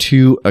 and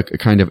two, a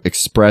kind of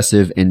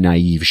expressive and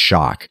naive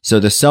shock. So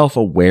the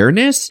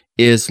self-awareness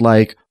is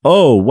like,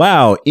 oh,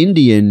 wow,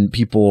 Indian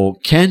people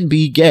can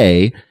be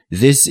gay.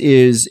 This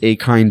is a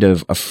kind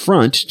of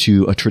affront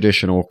to a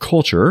traditional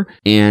culture.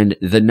 And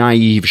the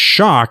naive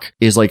shock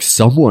is like,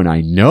 someone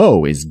I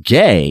know is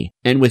gay.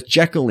 And with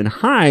Jekyll and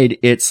Hyde,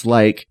 it's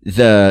like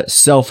the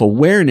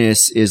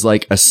self-awareness is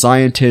like a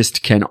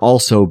scientist can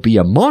also be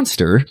a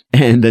monster.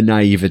 And the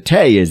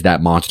naivete is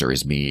that monster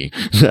is me.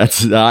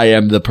 I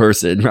am the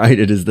person, right?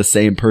 It is the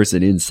same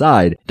person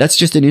inside. That's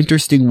just an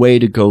interesting way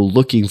to go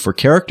looking for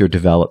character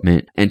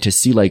development and to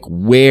see like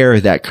where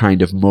that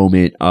kind of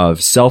moment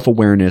of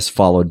self-awareness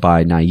followed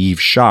by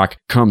naive shock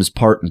comes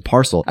part and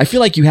parcel. I feel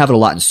like you have it a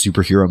lot in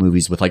superhero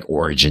movies with like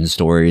origin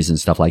stories and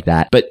stuff like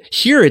that. But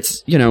here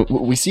it's, you know,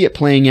 we see it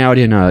playing out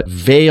in a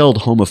veiled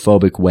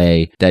homophobic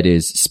way that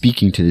is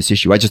speaking to this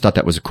issue. I just thought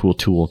that was a cool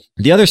tool.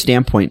 The other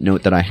standpoint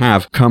note that I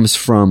have comes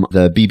from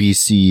the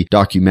BBC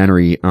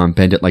documentary,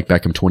 Bend It Like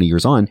Beckham 20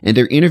 Years On. And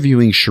they're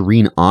interviewing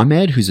Shireen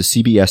Ahmed, who's a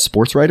CBS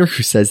sports writer,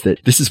 who says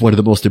that this is one of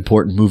the most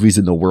important movies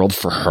in the world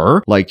for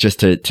her. Like just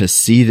to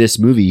see this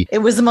movie. It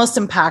was the most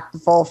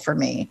impactful for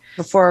me.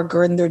 Before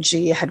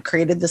Gurinder had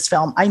created this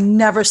film, I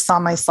never saw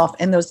myself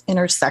in those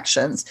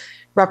intersections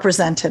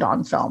represented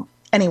on film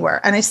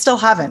anywhere. And I still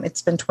haven't.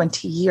 It's been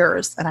 20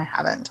 years and I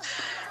haven't.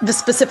 The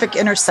specific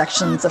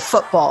intersections of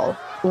football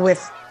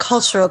with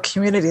cultural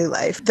community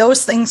life,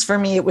 those things for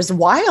me, it was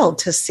wild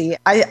to see.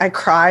 I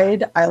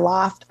cried, I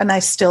laughed, and I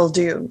still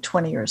do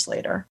 20 years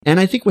later. And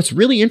I think what's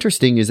really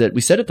interesting is that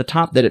we said at the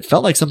top that it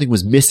felt like something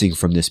was missing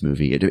from this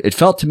movie. It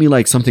felt to me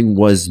like something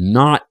was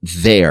not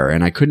there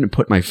and I couldn't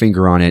put my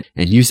finger on it.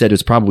 And you said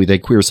it's probably the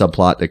queer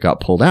subplot that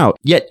got pulled out.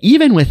 Yet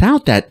even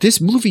without that, this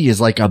movie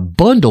is like a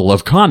bundle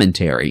of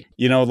commentary.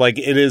 You know, like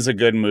it is a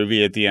good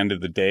movie at the end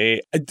of the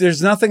day.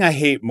 There's nothing I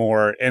hate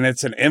more, and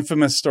it's an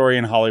infamous story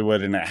in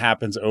Hollywood and it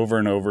happens over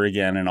and over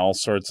again in all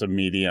sorts of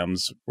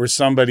mediums where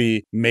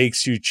somebody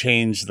makes you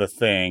change the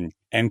thing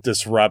and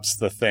disrupts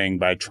the thing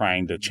by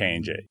trying to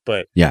change it.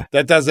 But yeah,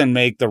 that doesn't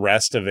make the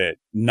rest of it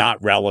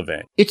not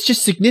relevant. It's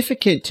just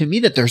significant to me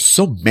that there's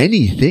so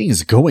many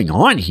things going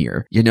on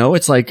here. You know,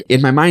 it's like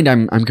in my mind,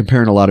 I'm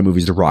comparing a lot of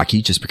movies to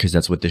Rocky just because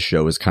that's what this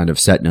show is kind of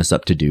setting us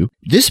up to do.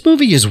 This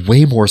movie is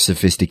way more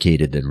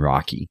sophisticated than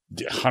Rocky.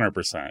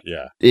 100%.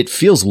 Yeah. It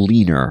feels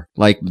leaner.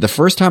 Like the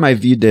first time I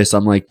viewed this,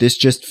 I'm like, this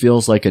just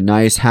feels like a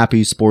nice,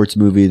 happy sports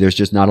movie. There's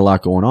just not a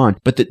lot going on.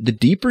 But the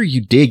deeper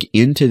you dig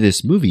into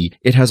this movie,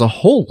 it has a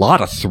whole lot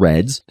of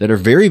threads that are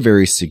very,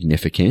 very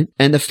significant.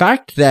 And the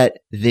fact that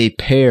they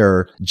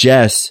pair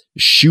Jess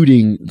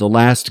shooting the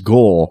last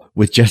goal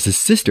with Jess's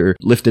sister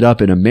lifted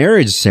up in a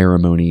marriage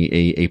ceremony,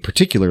 a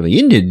particularly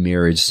Indian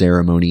marriage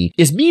ceremony,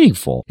 is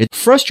meaningful. It's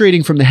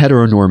frustrating from the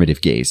heteronormative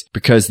gaze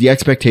because the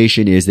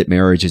expectation is that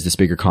marriage is this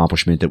big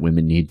accomplishment that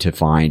women need to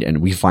find.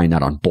 And we find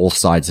that on both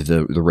sides of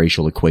the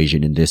racial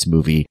equation in this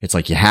movie. It's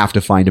like you have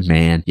to find a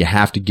man, you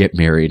have to get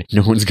married.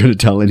 No one's going to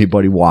tell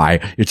anybody why.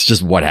 It's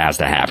just what has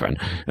to happen.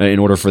 In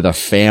order for the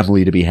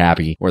family to be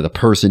happy or the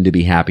person to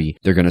be happy,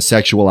 they're going to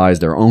sexualize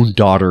their own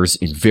daughters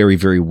in very,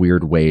 very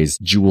weird ways.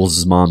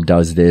 Jules' mom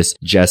does this.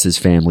 Jess's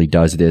family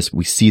does this.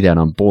 We see that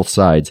on both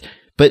sides.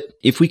 But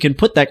if we can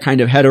put that kind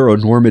of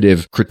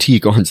heteronormative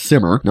critique on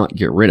simmer, not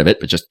get rid of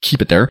it, but just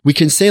keep it there, we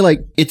can say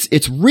like,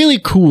 it's really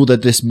cool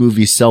that this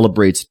movie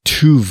celebrates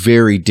two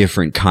very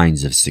different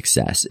kinds of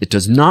success. It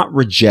does not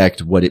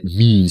reject what it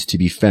means to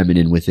be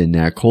feminine within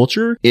that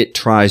culture. It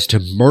tries to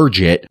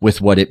merge it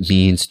with what it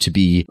means to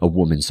be a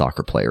woman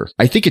soccer player.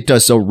 I think it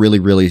does so really,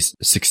 really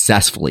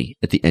successfully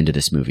at the end of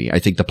this movie. I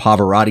think the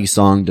Pavarotti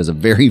song does a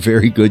very,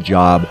 very good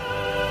job.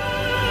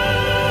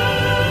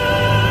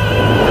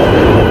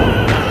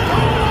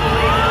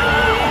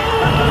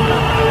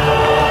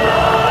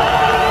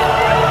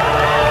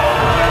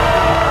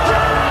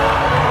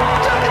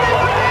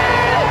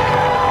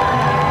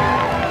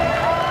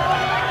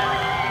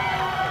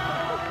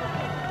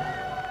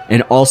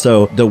 And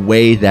also the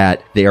way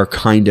that they are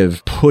kind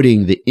of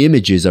putting the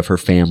images of her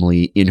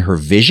family in her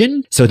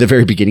vision. So at the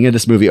very beginning of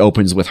this movie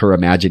opens with her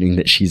imagining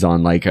that she's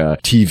on like a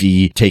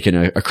TV, taking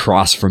a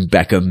cross from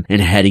Beckham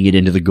and heading it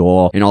into the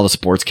goal. And all the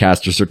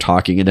sportscasters are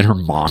talking. And then her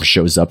mom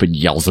shows up and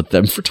yells at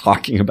them for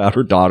talking about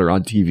her daughter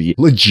on TV.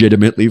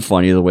 Legitimately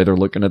funny the way they're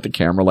looking at the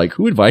camera, like,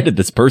 who invited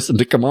this person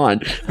to come on?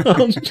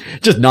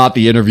 Just not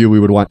the interview we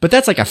would want. But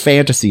that's like a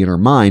fantasy in her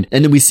mind.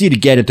 And then we see it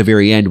again at the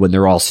very end when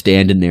they're all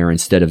standing there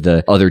instead of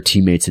the other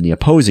teammates in the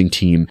opposing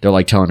team. They're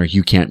like telling her,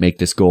 you can't make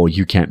this goal.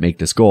 You can't make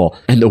this goal.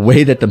 And the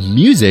way that the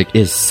music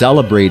is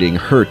celebrating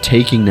her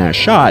taking that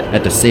shot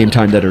at the same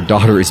time that her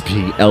daughter is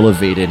being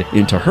elevated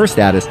into her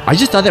status, I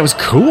just thought that was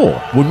cool.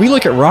 When we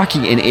look at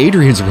Rocky and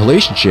Adrian's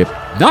relationship,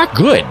 not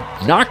good.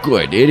 Not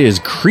good. It is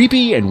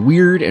creepy and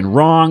weird and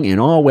wrong in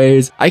all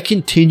ways. I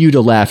continue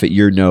to laugh at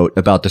your note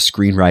about the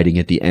screenwriting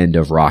at the end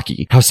of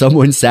Rocky. How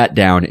someone sat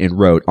down and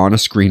wrote on a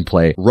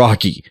screenplay,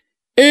 Rocky,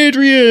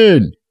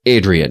 Adrian,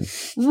 Adrian,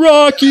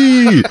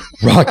 Rocky,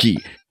 Rocky,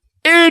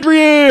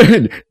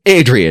 Adrian,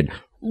 Adrian,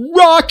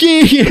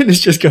 Rocky, and it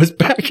just goes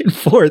back and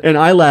forth. And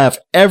I laugh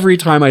every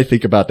time I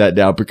think about that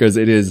now because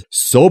it is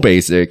so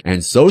basic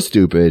and so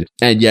stupid.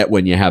 And yet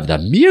when you have the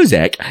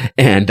music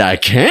and the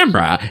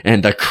camera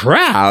and the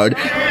crowd,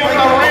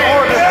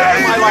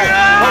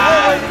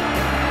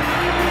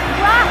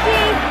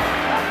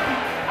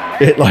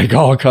 it like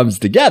all comes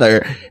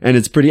together and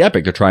it's pretty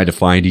epic. They're trying to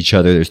find each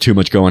other. There's too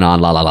much going on.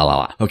 La la la la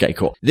la. Okay,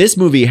 cool. This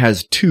movie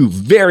has two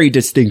very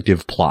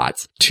distinctive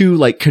plots, two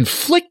like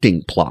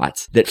conflicting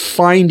plots that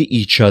find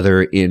each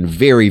other in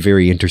very,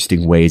 very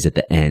interesting ways at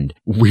the end.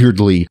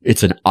 Weirdly,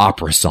 it's an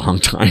opera song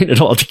tying it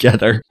all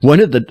together. One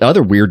of the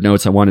other weird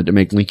notes I wanted to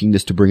make linking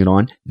this to Bring It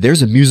On,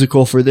 there's a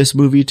musical for this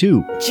movie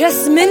too.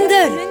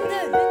 Jasminder,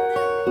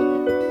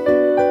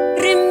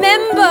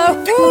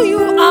 remember who you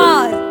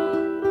are.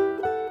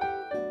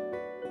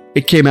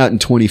 It came out in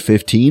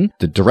 2015.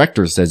 The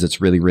director says it's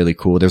really, really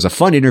cool. There's a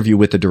fun interview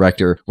with the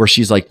director where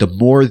she's like, the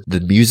more the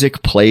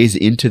music plays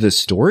into the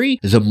story,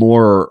 the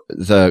more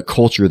the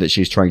culture that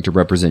she's trying to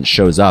represent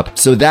shows up.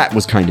 So that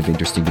was kind of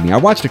interesting to me. I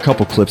watched a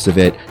couple clips of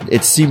it.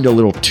 It seemed a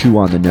little too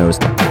on the nose.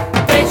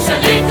 It's a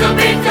little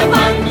bit of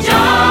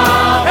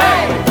Punjab,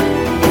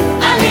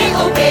 a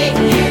little bit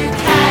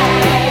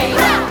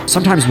UK.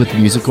 Sometimes with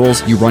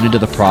musicals, you run into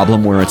the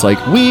problem where it's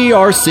like, we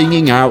are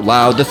singing out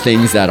loud the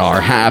things that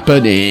are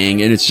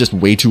happening, and it's just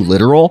way too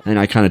literal. And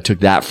I kind of took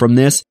that from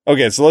this.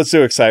 Okay, so let's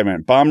do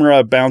excitement.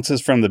 Bamra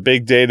bounces from the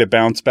big day to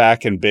bounce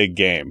back in big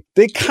game.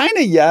 They kind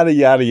of yada,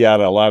 yada,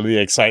 yada, a lot of the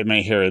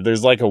excitement here.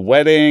 There's like a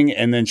wedding,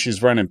 and then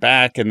she's running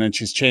back, and then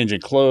she's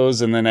changing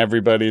clothes, and then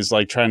everybody's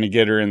like trying to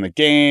get her in the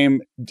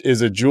game.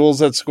 Is it Jules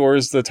that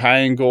scores the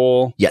tying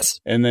goal? Yes.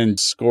 And then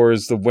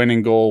scores the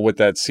winning goal with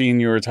that scene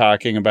you were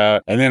talking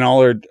about. And then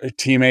all her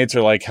teammates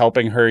are like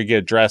helping her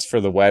get dressed for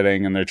the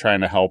wedding, and they're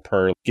trying to help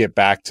her get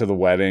back to the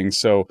wedding.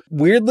 So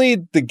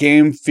weirdly, the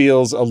game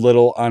feels a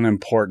little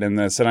unimportant in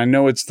this. And I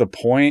know it's the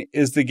point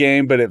is the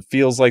game, but it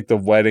feels like the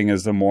wedding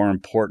is the more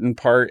important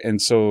part.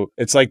 And so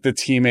it's like the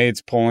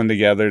teammates pulling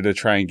together to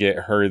try and get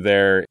her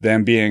there,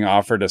 them being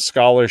offered a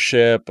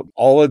scholarship.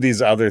 All of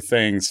these other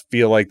things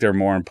feel like they're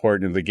more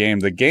important in the game.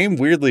 The game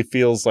weirdly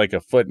feels like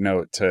a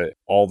footnote to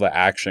all the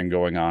action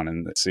going on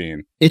in the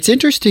scene. It's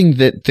interesting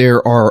that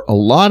there are a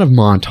lot of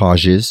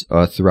montages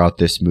throughout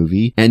this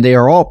movie, and they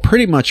are all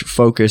pretty much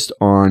focused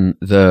on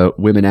the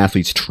women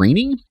athletes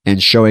training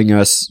and showing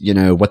us, you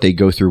know, what they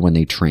go through when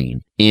they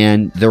train.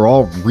 And they're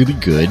all really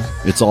good.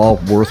 It's all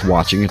worth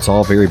watching. It's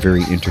all very,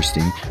 very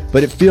interesting.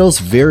 But it feels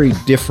very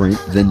different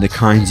than the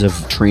kinds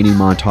of training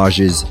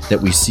montages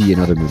that we see in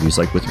other movies.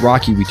 Like with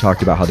Rocky, we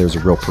talked about how there's a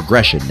real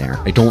progression there.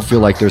 I don't feel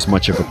like there's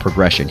much of a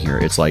progression here.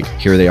 It's like,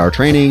 here they are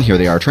training, here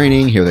they are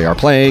training, here they are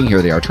playing,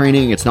 here they are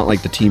training. It's not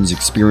like the team's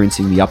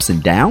experiencing the ups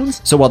and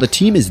downs. So while the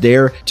team is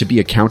there to be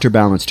a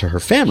counterbalance to her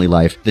family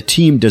life, the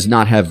team does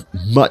not have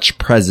much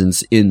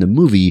presence in the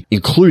movie,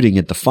 including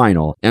at the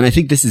final. And I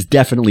think this is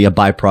definitely a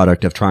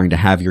byproduct of trying to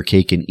have your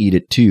cake and eat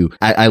it too.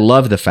 I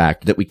love the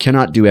fact that we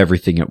cannot do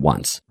everything at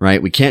once,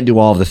 right? We can't do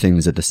all of the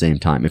things at the same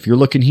time. If you're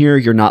looking here,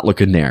 you're not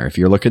looking there. If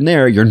you're looking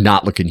there, you're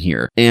not looking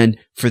here. And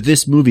for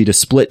this movie to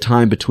split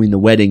time between the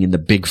wedding and the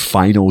big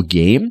final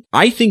game,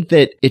 I think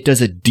that it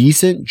does a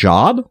decent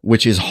job,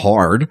 which is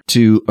hard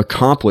to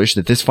accomplish,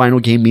 that this final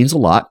game means a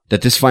lot,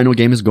 that this final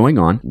game is going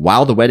on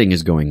while the wedding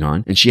is going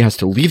on, and she has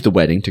to leave the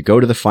wedding to go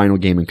to the final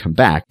game and come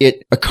back.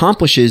 It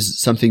accomplishes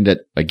something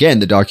that, again,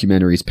 the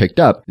documentaries picked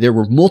up. There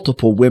were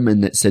multiple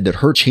women that said that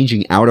her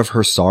changing out of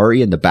her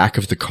sari in the back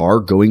of the car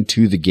going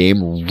to the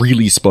game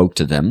really spoke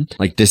to them.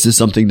 Like, this is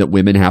something that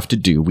women have to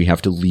do. We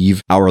have to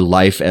leave our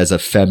life as a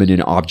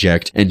feminine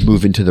object and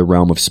move into the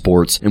realm of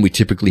sports. And we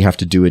typically have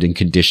to do it in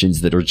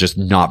conditions that are just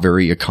not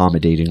very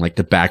accommodating, like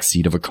the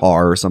backseat of a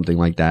car or something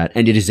like that.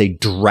 And it is a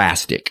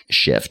drastic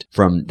shift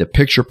from the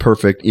picture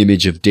perfect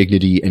image of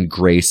dignity and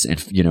grace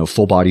and, you know,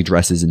 full body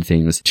dresses and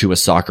things to a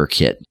soccer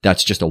kit.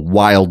 That's just a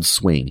wild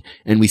swing.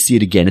 And we see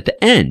it again at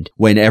the end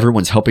when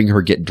everyone's helping helping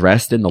her get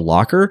dressed in the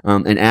locker.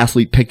 An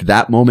athlete picked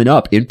that moment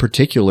up in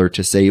particular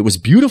to say it was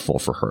beautiful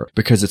for her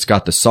because it's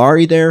got the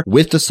sari there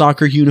with the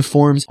soccer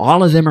uniforms.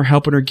 All of them are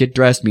helping her get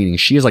dressed, meaning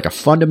she is like a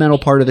fundamental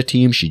part of the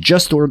team. She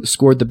just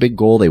scored the big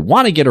goal. They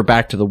want to get her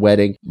back to the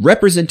wedding,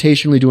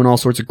 representationally doing all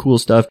sorts of cool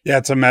stuff. Yeah,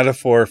 it's a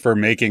metaphor for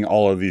making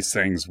all of these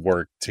things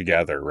work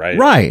together, right?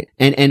 Right.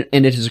 And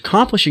it is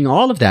accomplishing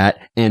all of that.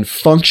 And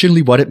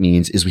functionally what it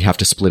means is we have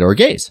to split our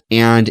gaze.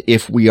 And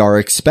if we are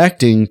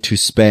expecting to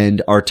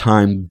spend our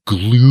time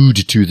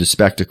glued to the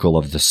spectacle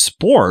of the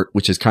sport,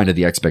 which is kind of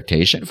the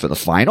expectation for the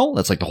final,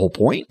 that's like the whole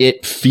point,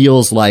 it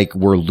feels like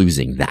we're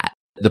losing that.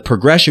 The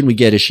progression we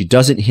get is she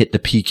doesn't hit the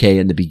PK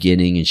in the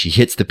beginning and she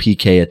hits the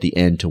PK at the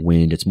end to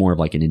win. It's more of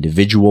like an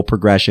individual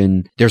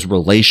progression. There's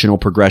relational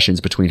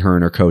progressions between her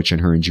and her coach and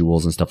her and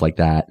Jules and stuff like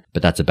that.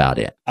 But that's about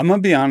it. I'm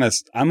going to be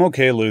honest. I'm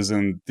okay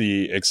losing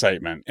the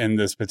excitement in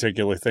this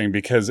particular thing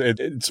because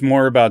it's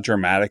more about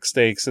dramatic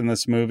stakes in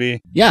this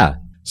movie. Yeah.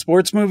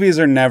 Sports movies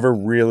are never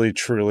really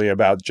truly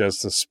about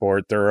just the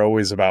sport. They're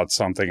always about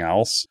something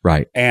else.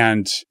 Right.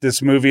 And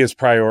this movie is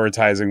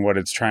prioritizing what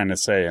it's trying to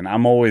say. And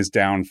I'm always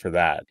down for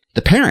that.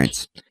 The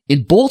parents.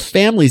 In both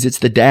families, it's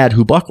the dad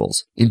who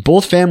buckles. In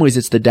both families,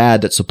 it's the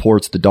dad that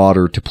supports the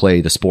daughter to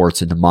play the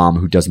sports and the mom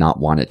who does not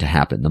want it to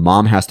happen. The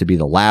mom has to be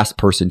the last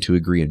person to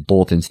agree in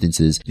both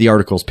instances. The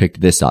articles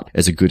picked this up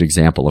as a good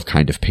example of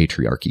kind of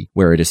patriarchy,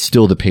 where it is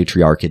still the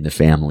patriarch in the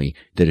family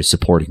that is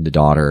supporting the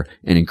daughter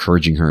and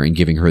encouraging her and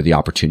giving her the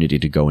opportunity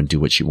to go and do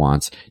what she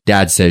wants.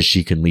 Dad says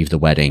she can leave the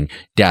wedding.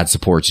 Dad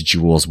supports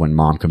Jules when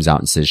mom comes out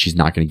and says she's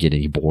not going to get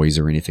any boys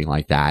or anything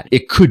like that.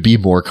 It could be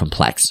more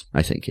complex,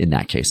 I think, in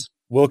that case.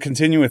 We'll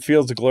continue with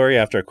Fields of Glory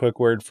after a quick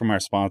word from our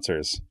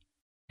sponsors.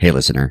 Hey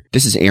listener,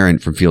 this is Aaron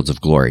from Fields of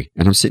Glory,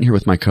 and I'm sitting here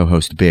with my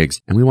co-host Biggs,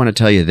 and we want to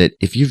tell you that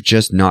if you've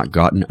just not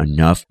gotten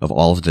enough of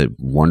all of the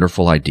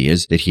wonderful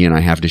ideas that he and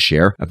I have to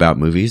share about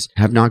movies,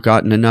 have not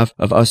gotten enough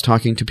of us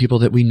talking to people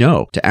that we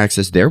know to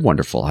access their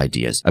wonderful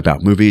ideas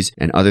about movies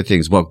and other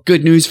things, well,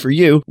 good news for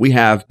you, we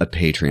have a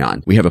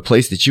Patreon. We have a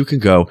place that you can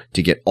go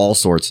to get all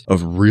sorts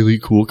of really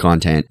cool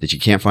content that you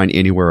can't find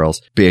anywhere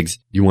else. Biggs,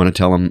 you want to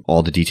tell them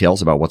all the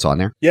details about what's on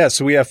there? Yeah,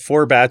 so we have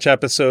 4 batch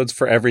episodes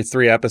for every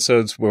 3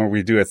 episodes where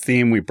we do a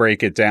theme. We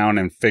break it down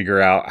and figure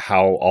out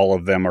how all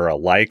of them are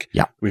alike.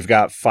 Yeah. We've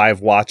got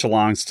 5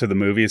 watch-alongs to the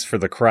movies for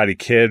The Karate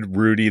Kid,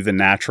 Rudy, The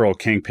Natural,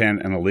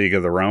 Kingpin, and A League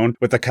of Their Own,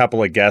 with a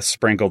couple of guests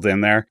sprinkled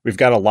in there. We've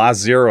got a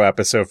Lost Zero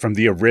episode from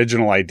the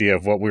original idea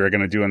of what we were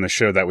going to do in the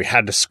show that we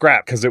had to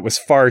scrap because it was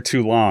far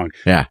too long.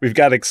 Yeah. We've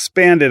got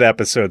expanded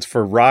episodes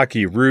for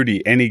Rocky,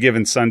 Rudy, Any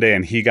Given Sunday,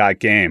 and He Got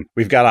Game.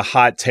 We've got a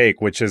Hot Take,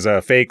 which is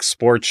a fake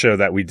sports show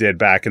that we did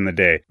back in the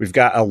day. We've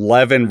got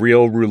 11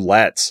 real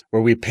roulettes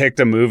where we picked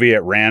a movie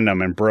at random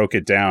and broke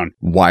it down.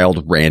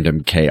 Wild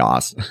random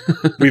chaos.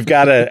 We've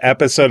got an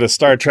episode of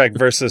Star Trek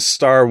versus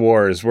Star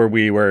Wars where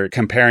we were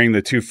comparing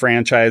the 2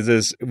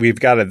 franchises. We've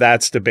got a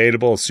That's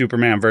Debatable,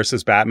 Superman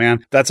versus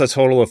Batman. That's a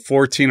total of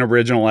 14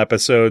 original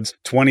episodes,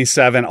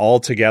 27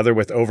 altogether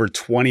with over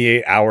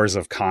 28 hours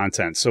of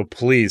content. So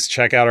please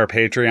check out our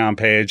Patreon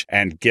page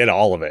and get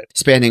all of it.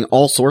 Spanning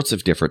all sorts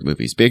of different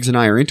movies. Biggs and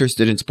I are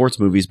interested in sports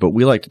movies, but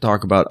we like to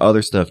talk about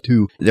other stuff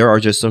too. There are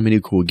just so many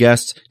cool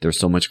guests. There's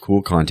so much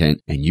cool content,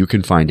 and you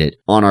can find it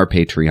on our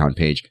Patreon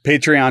page.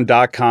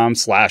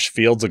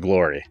 Patreon.com/Fields of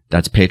Glory.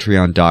 That's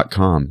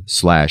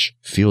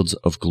patreon.com/Fields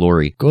of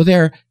Glory. Go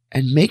there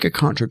and make a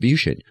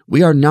contribution.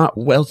 We are not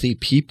wealthy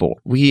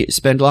people. We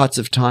spend lots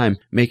of time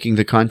making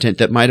the content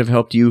that might have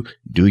helped you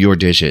do your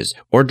dishes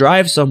or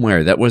drive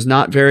somewhere that was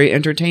not very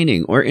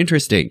entertaining or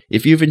interesting.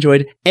 If you've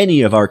enjoyed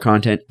any of our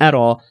content at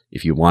all,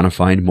 if you want to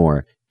find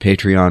more,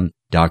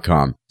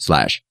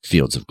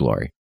 patreon.com/Fields of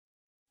Glory.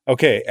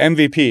 Okay,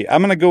 MVP.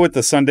 I'm going to go with the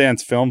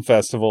Sundance Film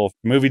Festival.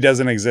 Movie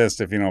doesn't exist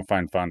if you don't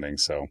find funding,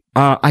 so.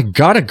 I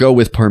gotta go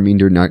with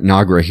Parminder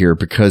Nagra here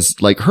because,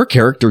 like, her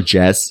character,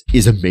 Jess,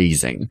 is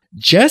amazing.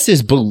 Jess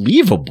is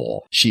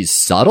believable. She's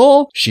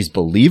subtle. She's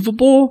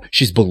believable.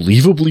 She's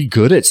believably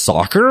good at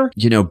soccer.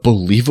 You know,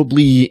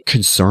 believably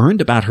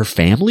concerned about her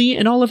family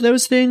and all of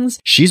those things.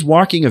 She's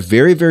walking a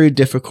very, very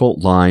difficult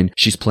line.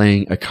 She's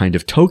playing a kind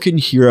of token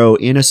hero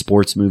in a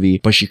sports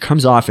movie, but she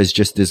comes off as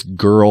just this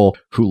girl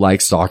who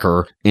likes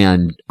soccer.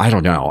 And I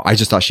don't know. I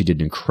just thought she did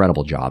an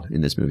incredible job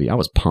in this movie. I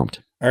was pumped.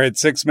 All right,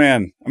 6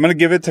 man. I'm going to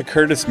give it to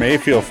Curtis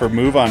Mayfield for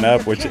Move On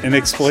Up, which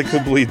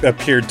inexplicably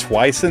appeared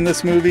twice in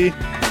this movie.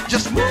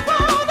 Just move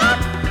on up.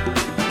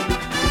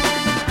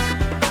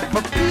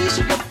 For peace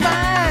you can find.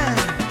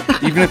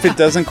 Even if it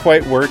doesn't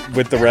quite work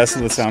with the rest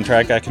of the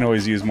soundtrack, I can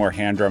always use more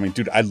hand drumming.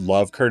 Dude, I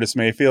love Curtis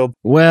Mayfield.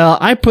 Well,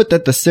 I put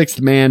that the 6th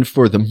man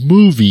for the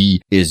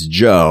movie is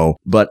Joe,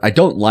 but I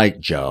don't like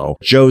Joe.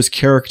 Joe's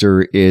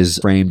character is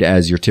framed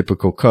as your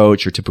typical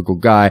coach, your typical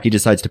guy. He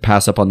decides to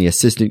pass up on the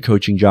assistant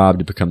coaching job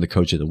to become the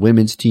coach of the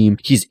women's team.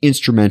 He's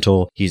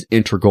instrumental. He's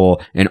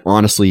integral. And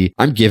honestly,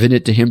 I'm giving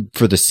it to him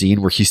for the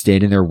scene where he's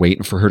standing there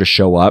waiting for her to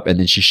show up, and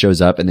then she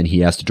shows up, and then he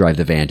has to drive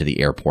the van to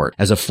the airport.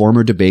 As a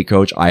former debate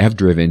coach, I have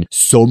driven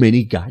so many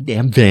many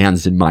goddamn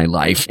vans in my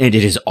life, and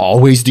it is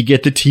always to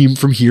get the team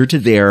from here to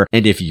there.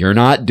 And if you're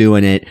not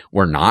doing it,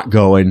 we're not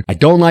going. I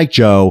don't like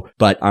Joe,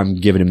 but I'm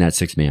giving him that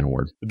 6-man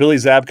award. The Billy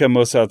Zabka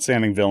Most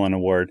Outstanding Villain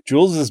Award.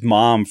 Jules'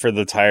 mom for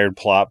the tired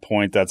plot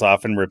point that's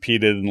often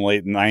repeated in the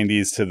late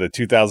 90s to the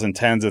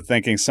 2010s of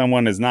thinking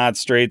someone is not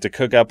straight to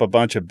cook up a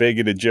bunch of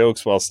bigoted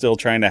jokes while still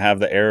trying to have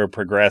the air of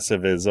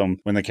progressivism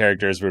when the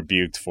character is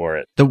rebuked for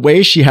it. The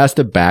way she has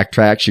to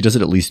backtrack, she does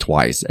it at least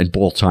twice, and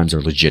both times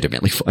are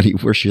legitimately funny,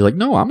 where she's like,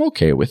 no, I'm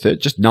okay with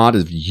it, just not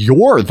if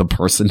you're the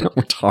person that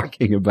we're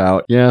talking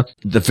about. Yeah,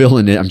 the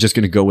villain, I'm just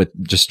going to go with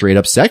just straight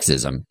up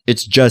sexism.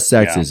 It's just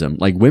sexism.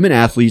 Like, women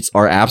athletes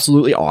are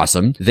absolutely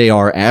awesome. They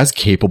are as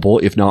capable,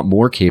 if not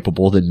more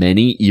capable, than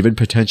many, even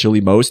potentially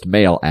most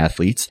male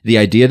athletes. The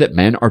idea that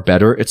men are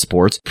better at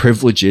sports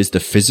privileges the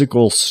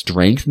physical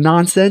strength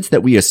nonsense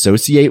that we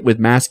associate with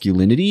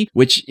masculinity,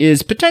 which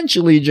is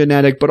potentially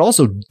genetic, but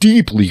also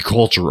deeply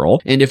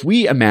cultural. And if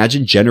we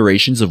imagine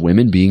generations of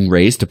women being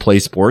raised to play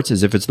sports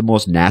as if it's the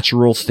most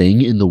natural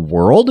thing in the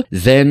world,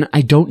 then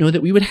I don't know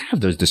that we would have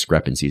those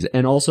discrepancies.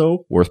 And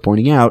also, worth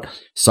pointing out,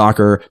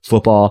 soccer,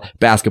 football,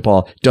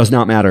 basketball, does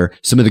not matter.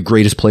 Some of the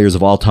greatest players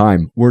of all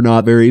time were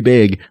not very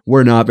big,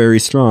 were not very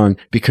strong,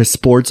 because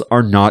sports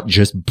are not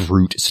just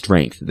brute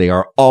strength. They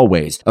are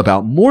always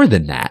about more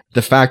than that.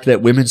 The fact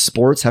that women's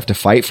sports have to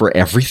fight for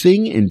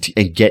everything and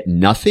get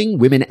nothing.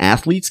 Women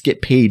athletes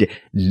get paid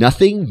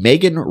nothing.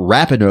 Megan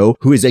Rapinoe,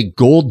 who is a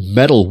gold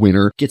medal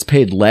winner, gets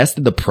paid less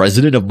than the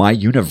president of my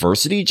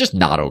university. Just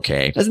not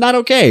okay. That's not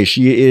okay.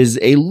 She is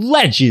a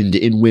legend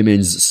in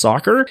women's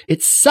soccer.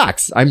 It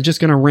sucks. I'm just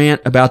going to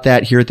rant about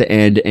that here at the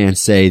end and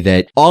say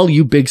that all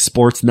you big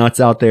sports nuts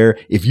out there,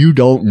 if you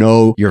don't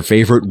know your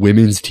favorite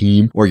women's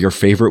team or your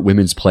favorite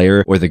women's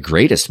player or the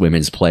greatest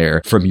women's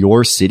player from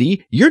your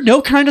city, you're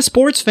no kind of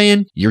sports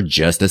fan. You're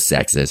just a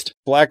sexist.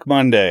 Black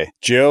Monday.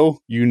 Joe,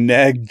 you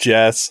negged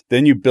Jess.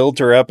 Then you built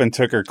her up and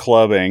took her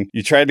clubbing.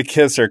 You tried to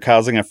kiss her,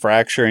 causing a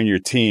fracture in your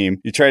team.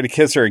 You tried to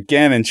kiss her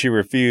again and she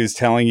refused,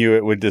 telling you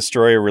it would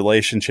destroy a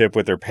relationship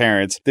with her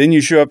parents. Then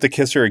you show up to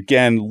kiss her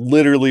again,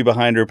 literally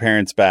behind her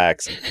parents'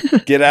 backs.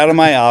 Get out of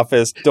my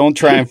office. Don't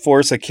try and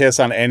force a kiss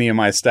on any of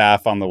my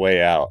staff on the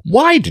way out.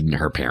 Why didn't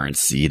her parents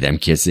see them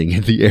kissing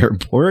at the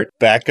airport?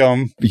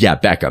 Beckham. Yeah,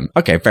 Beckham.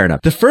 Okay, fair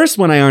enough. The first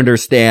one I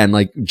understand,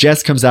 like,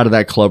 Jess comes out of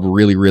that club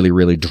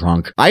really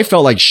drunk. I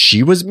felt like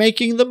she was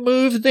making the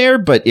move there,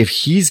 but if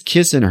he's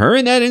kissing her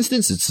in that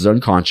instance, it's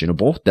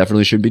unconscionable.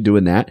 Definitely shouldn't be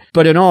doing that.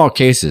 But in all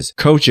cases,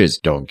 coaches,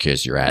 don't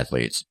kiss your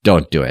athletes.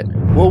 Don't do it.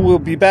 Well, we'll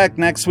be back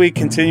next week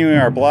continuing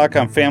our block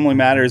on family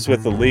matters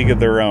with a league of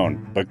their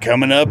own. But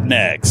coming up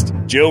next,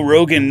 Joe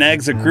Rogan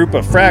nags a group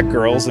of frat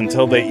girls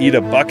until they eat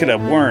a bucket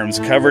of worms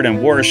covered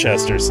in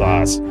Worcester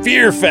sauce.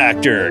 Fear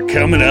Factor,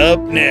 coming up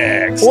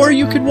next. Or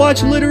you could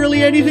watch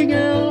literally anything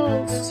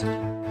else.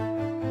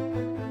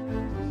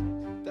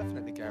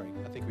 Definitely, Gary.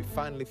 I think we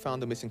finally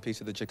found the missing piece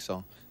of the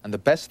jigsaw. And the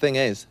best thing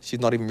is, she's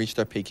not even reached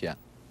her peak yet.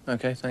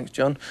 Okay, thanks,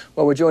 John.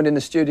 Well, we're joined in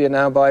the studio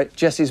now by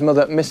Jessie's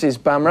mother, Mrs.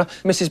 Bamra.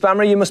 Mrs.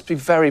 Bamra, you must be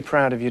very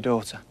proud of your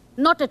daughter.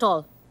 Not at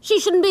all. She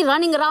shouldn't be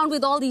running around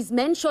with all these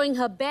men showing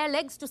her bare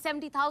legs to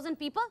 70,000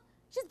 people.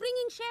 She's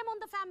bringing shame on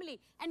the family,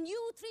 and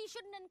you three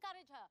shouldn't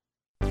encourage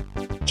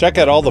her. Check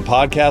out all the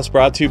podcasts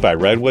brought to you by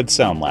Redwood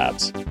Sound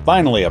Labs.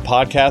 Finally, a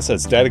podcast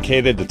that's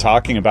dedicated to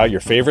talking about your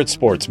favorite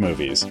sports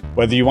movies.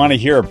 Whether you want to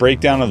hear a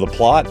breakdown of the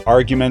plot,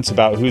 arguments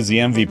about who's the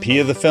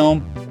MVP of the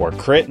film, or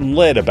crit and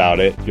lit about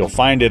it, you'll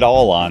find it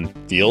all on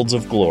Fields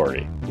of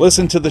Glory.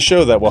 Listen to the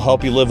show that will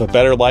help you live a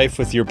better life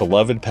with your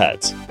beloved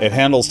pets. It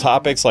handles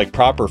topics like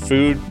proper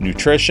food,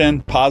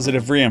 nutrition,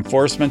 positive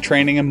reinforcement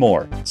training, and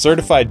more.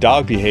 Certified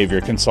dog behavior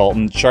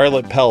consultant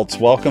Charlotte Peltz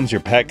welcomes your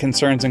pet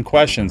concerns and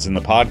questions in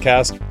the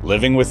podcast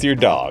Living with Your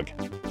Dog.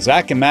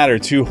 Zach and Matt are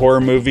two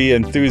horror movie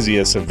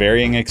enthusiasts of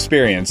varying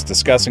experience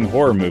discussing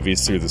horror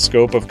movies through the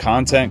scope of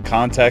content,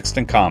 context,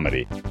 and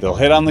comedy. They'll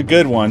hit on the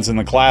good ones and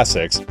the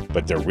classics,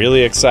 but they're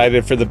really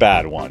excited for the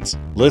bad ones.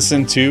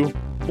 Listen to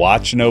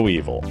Watch No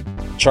Evil.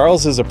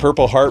 Charles is a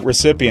Purple Heart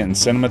recipient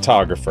and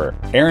cinematographer.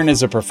 Aaron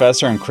is a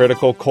professor and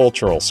critical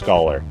cultural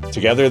scholar.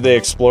 Together they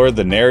explore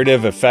the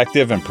narrative,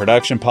 effective, and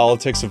production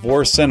politics of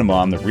war cinema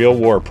on the Real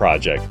War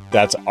Project.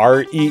 That's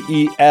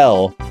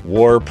REEL,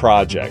 War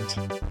Project.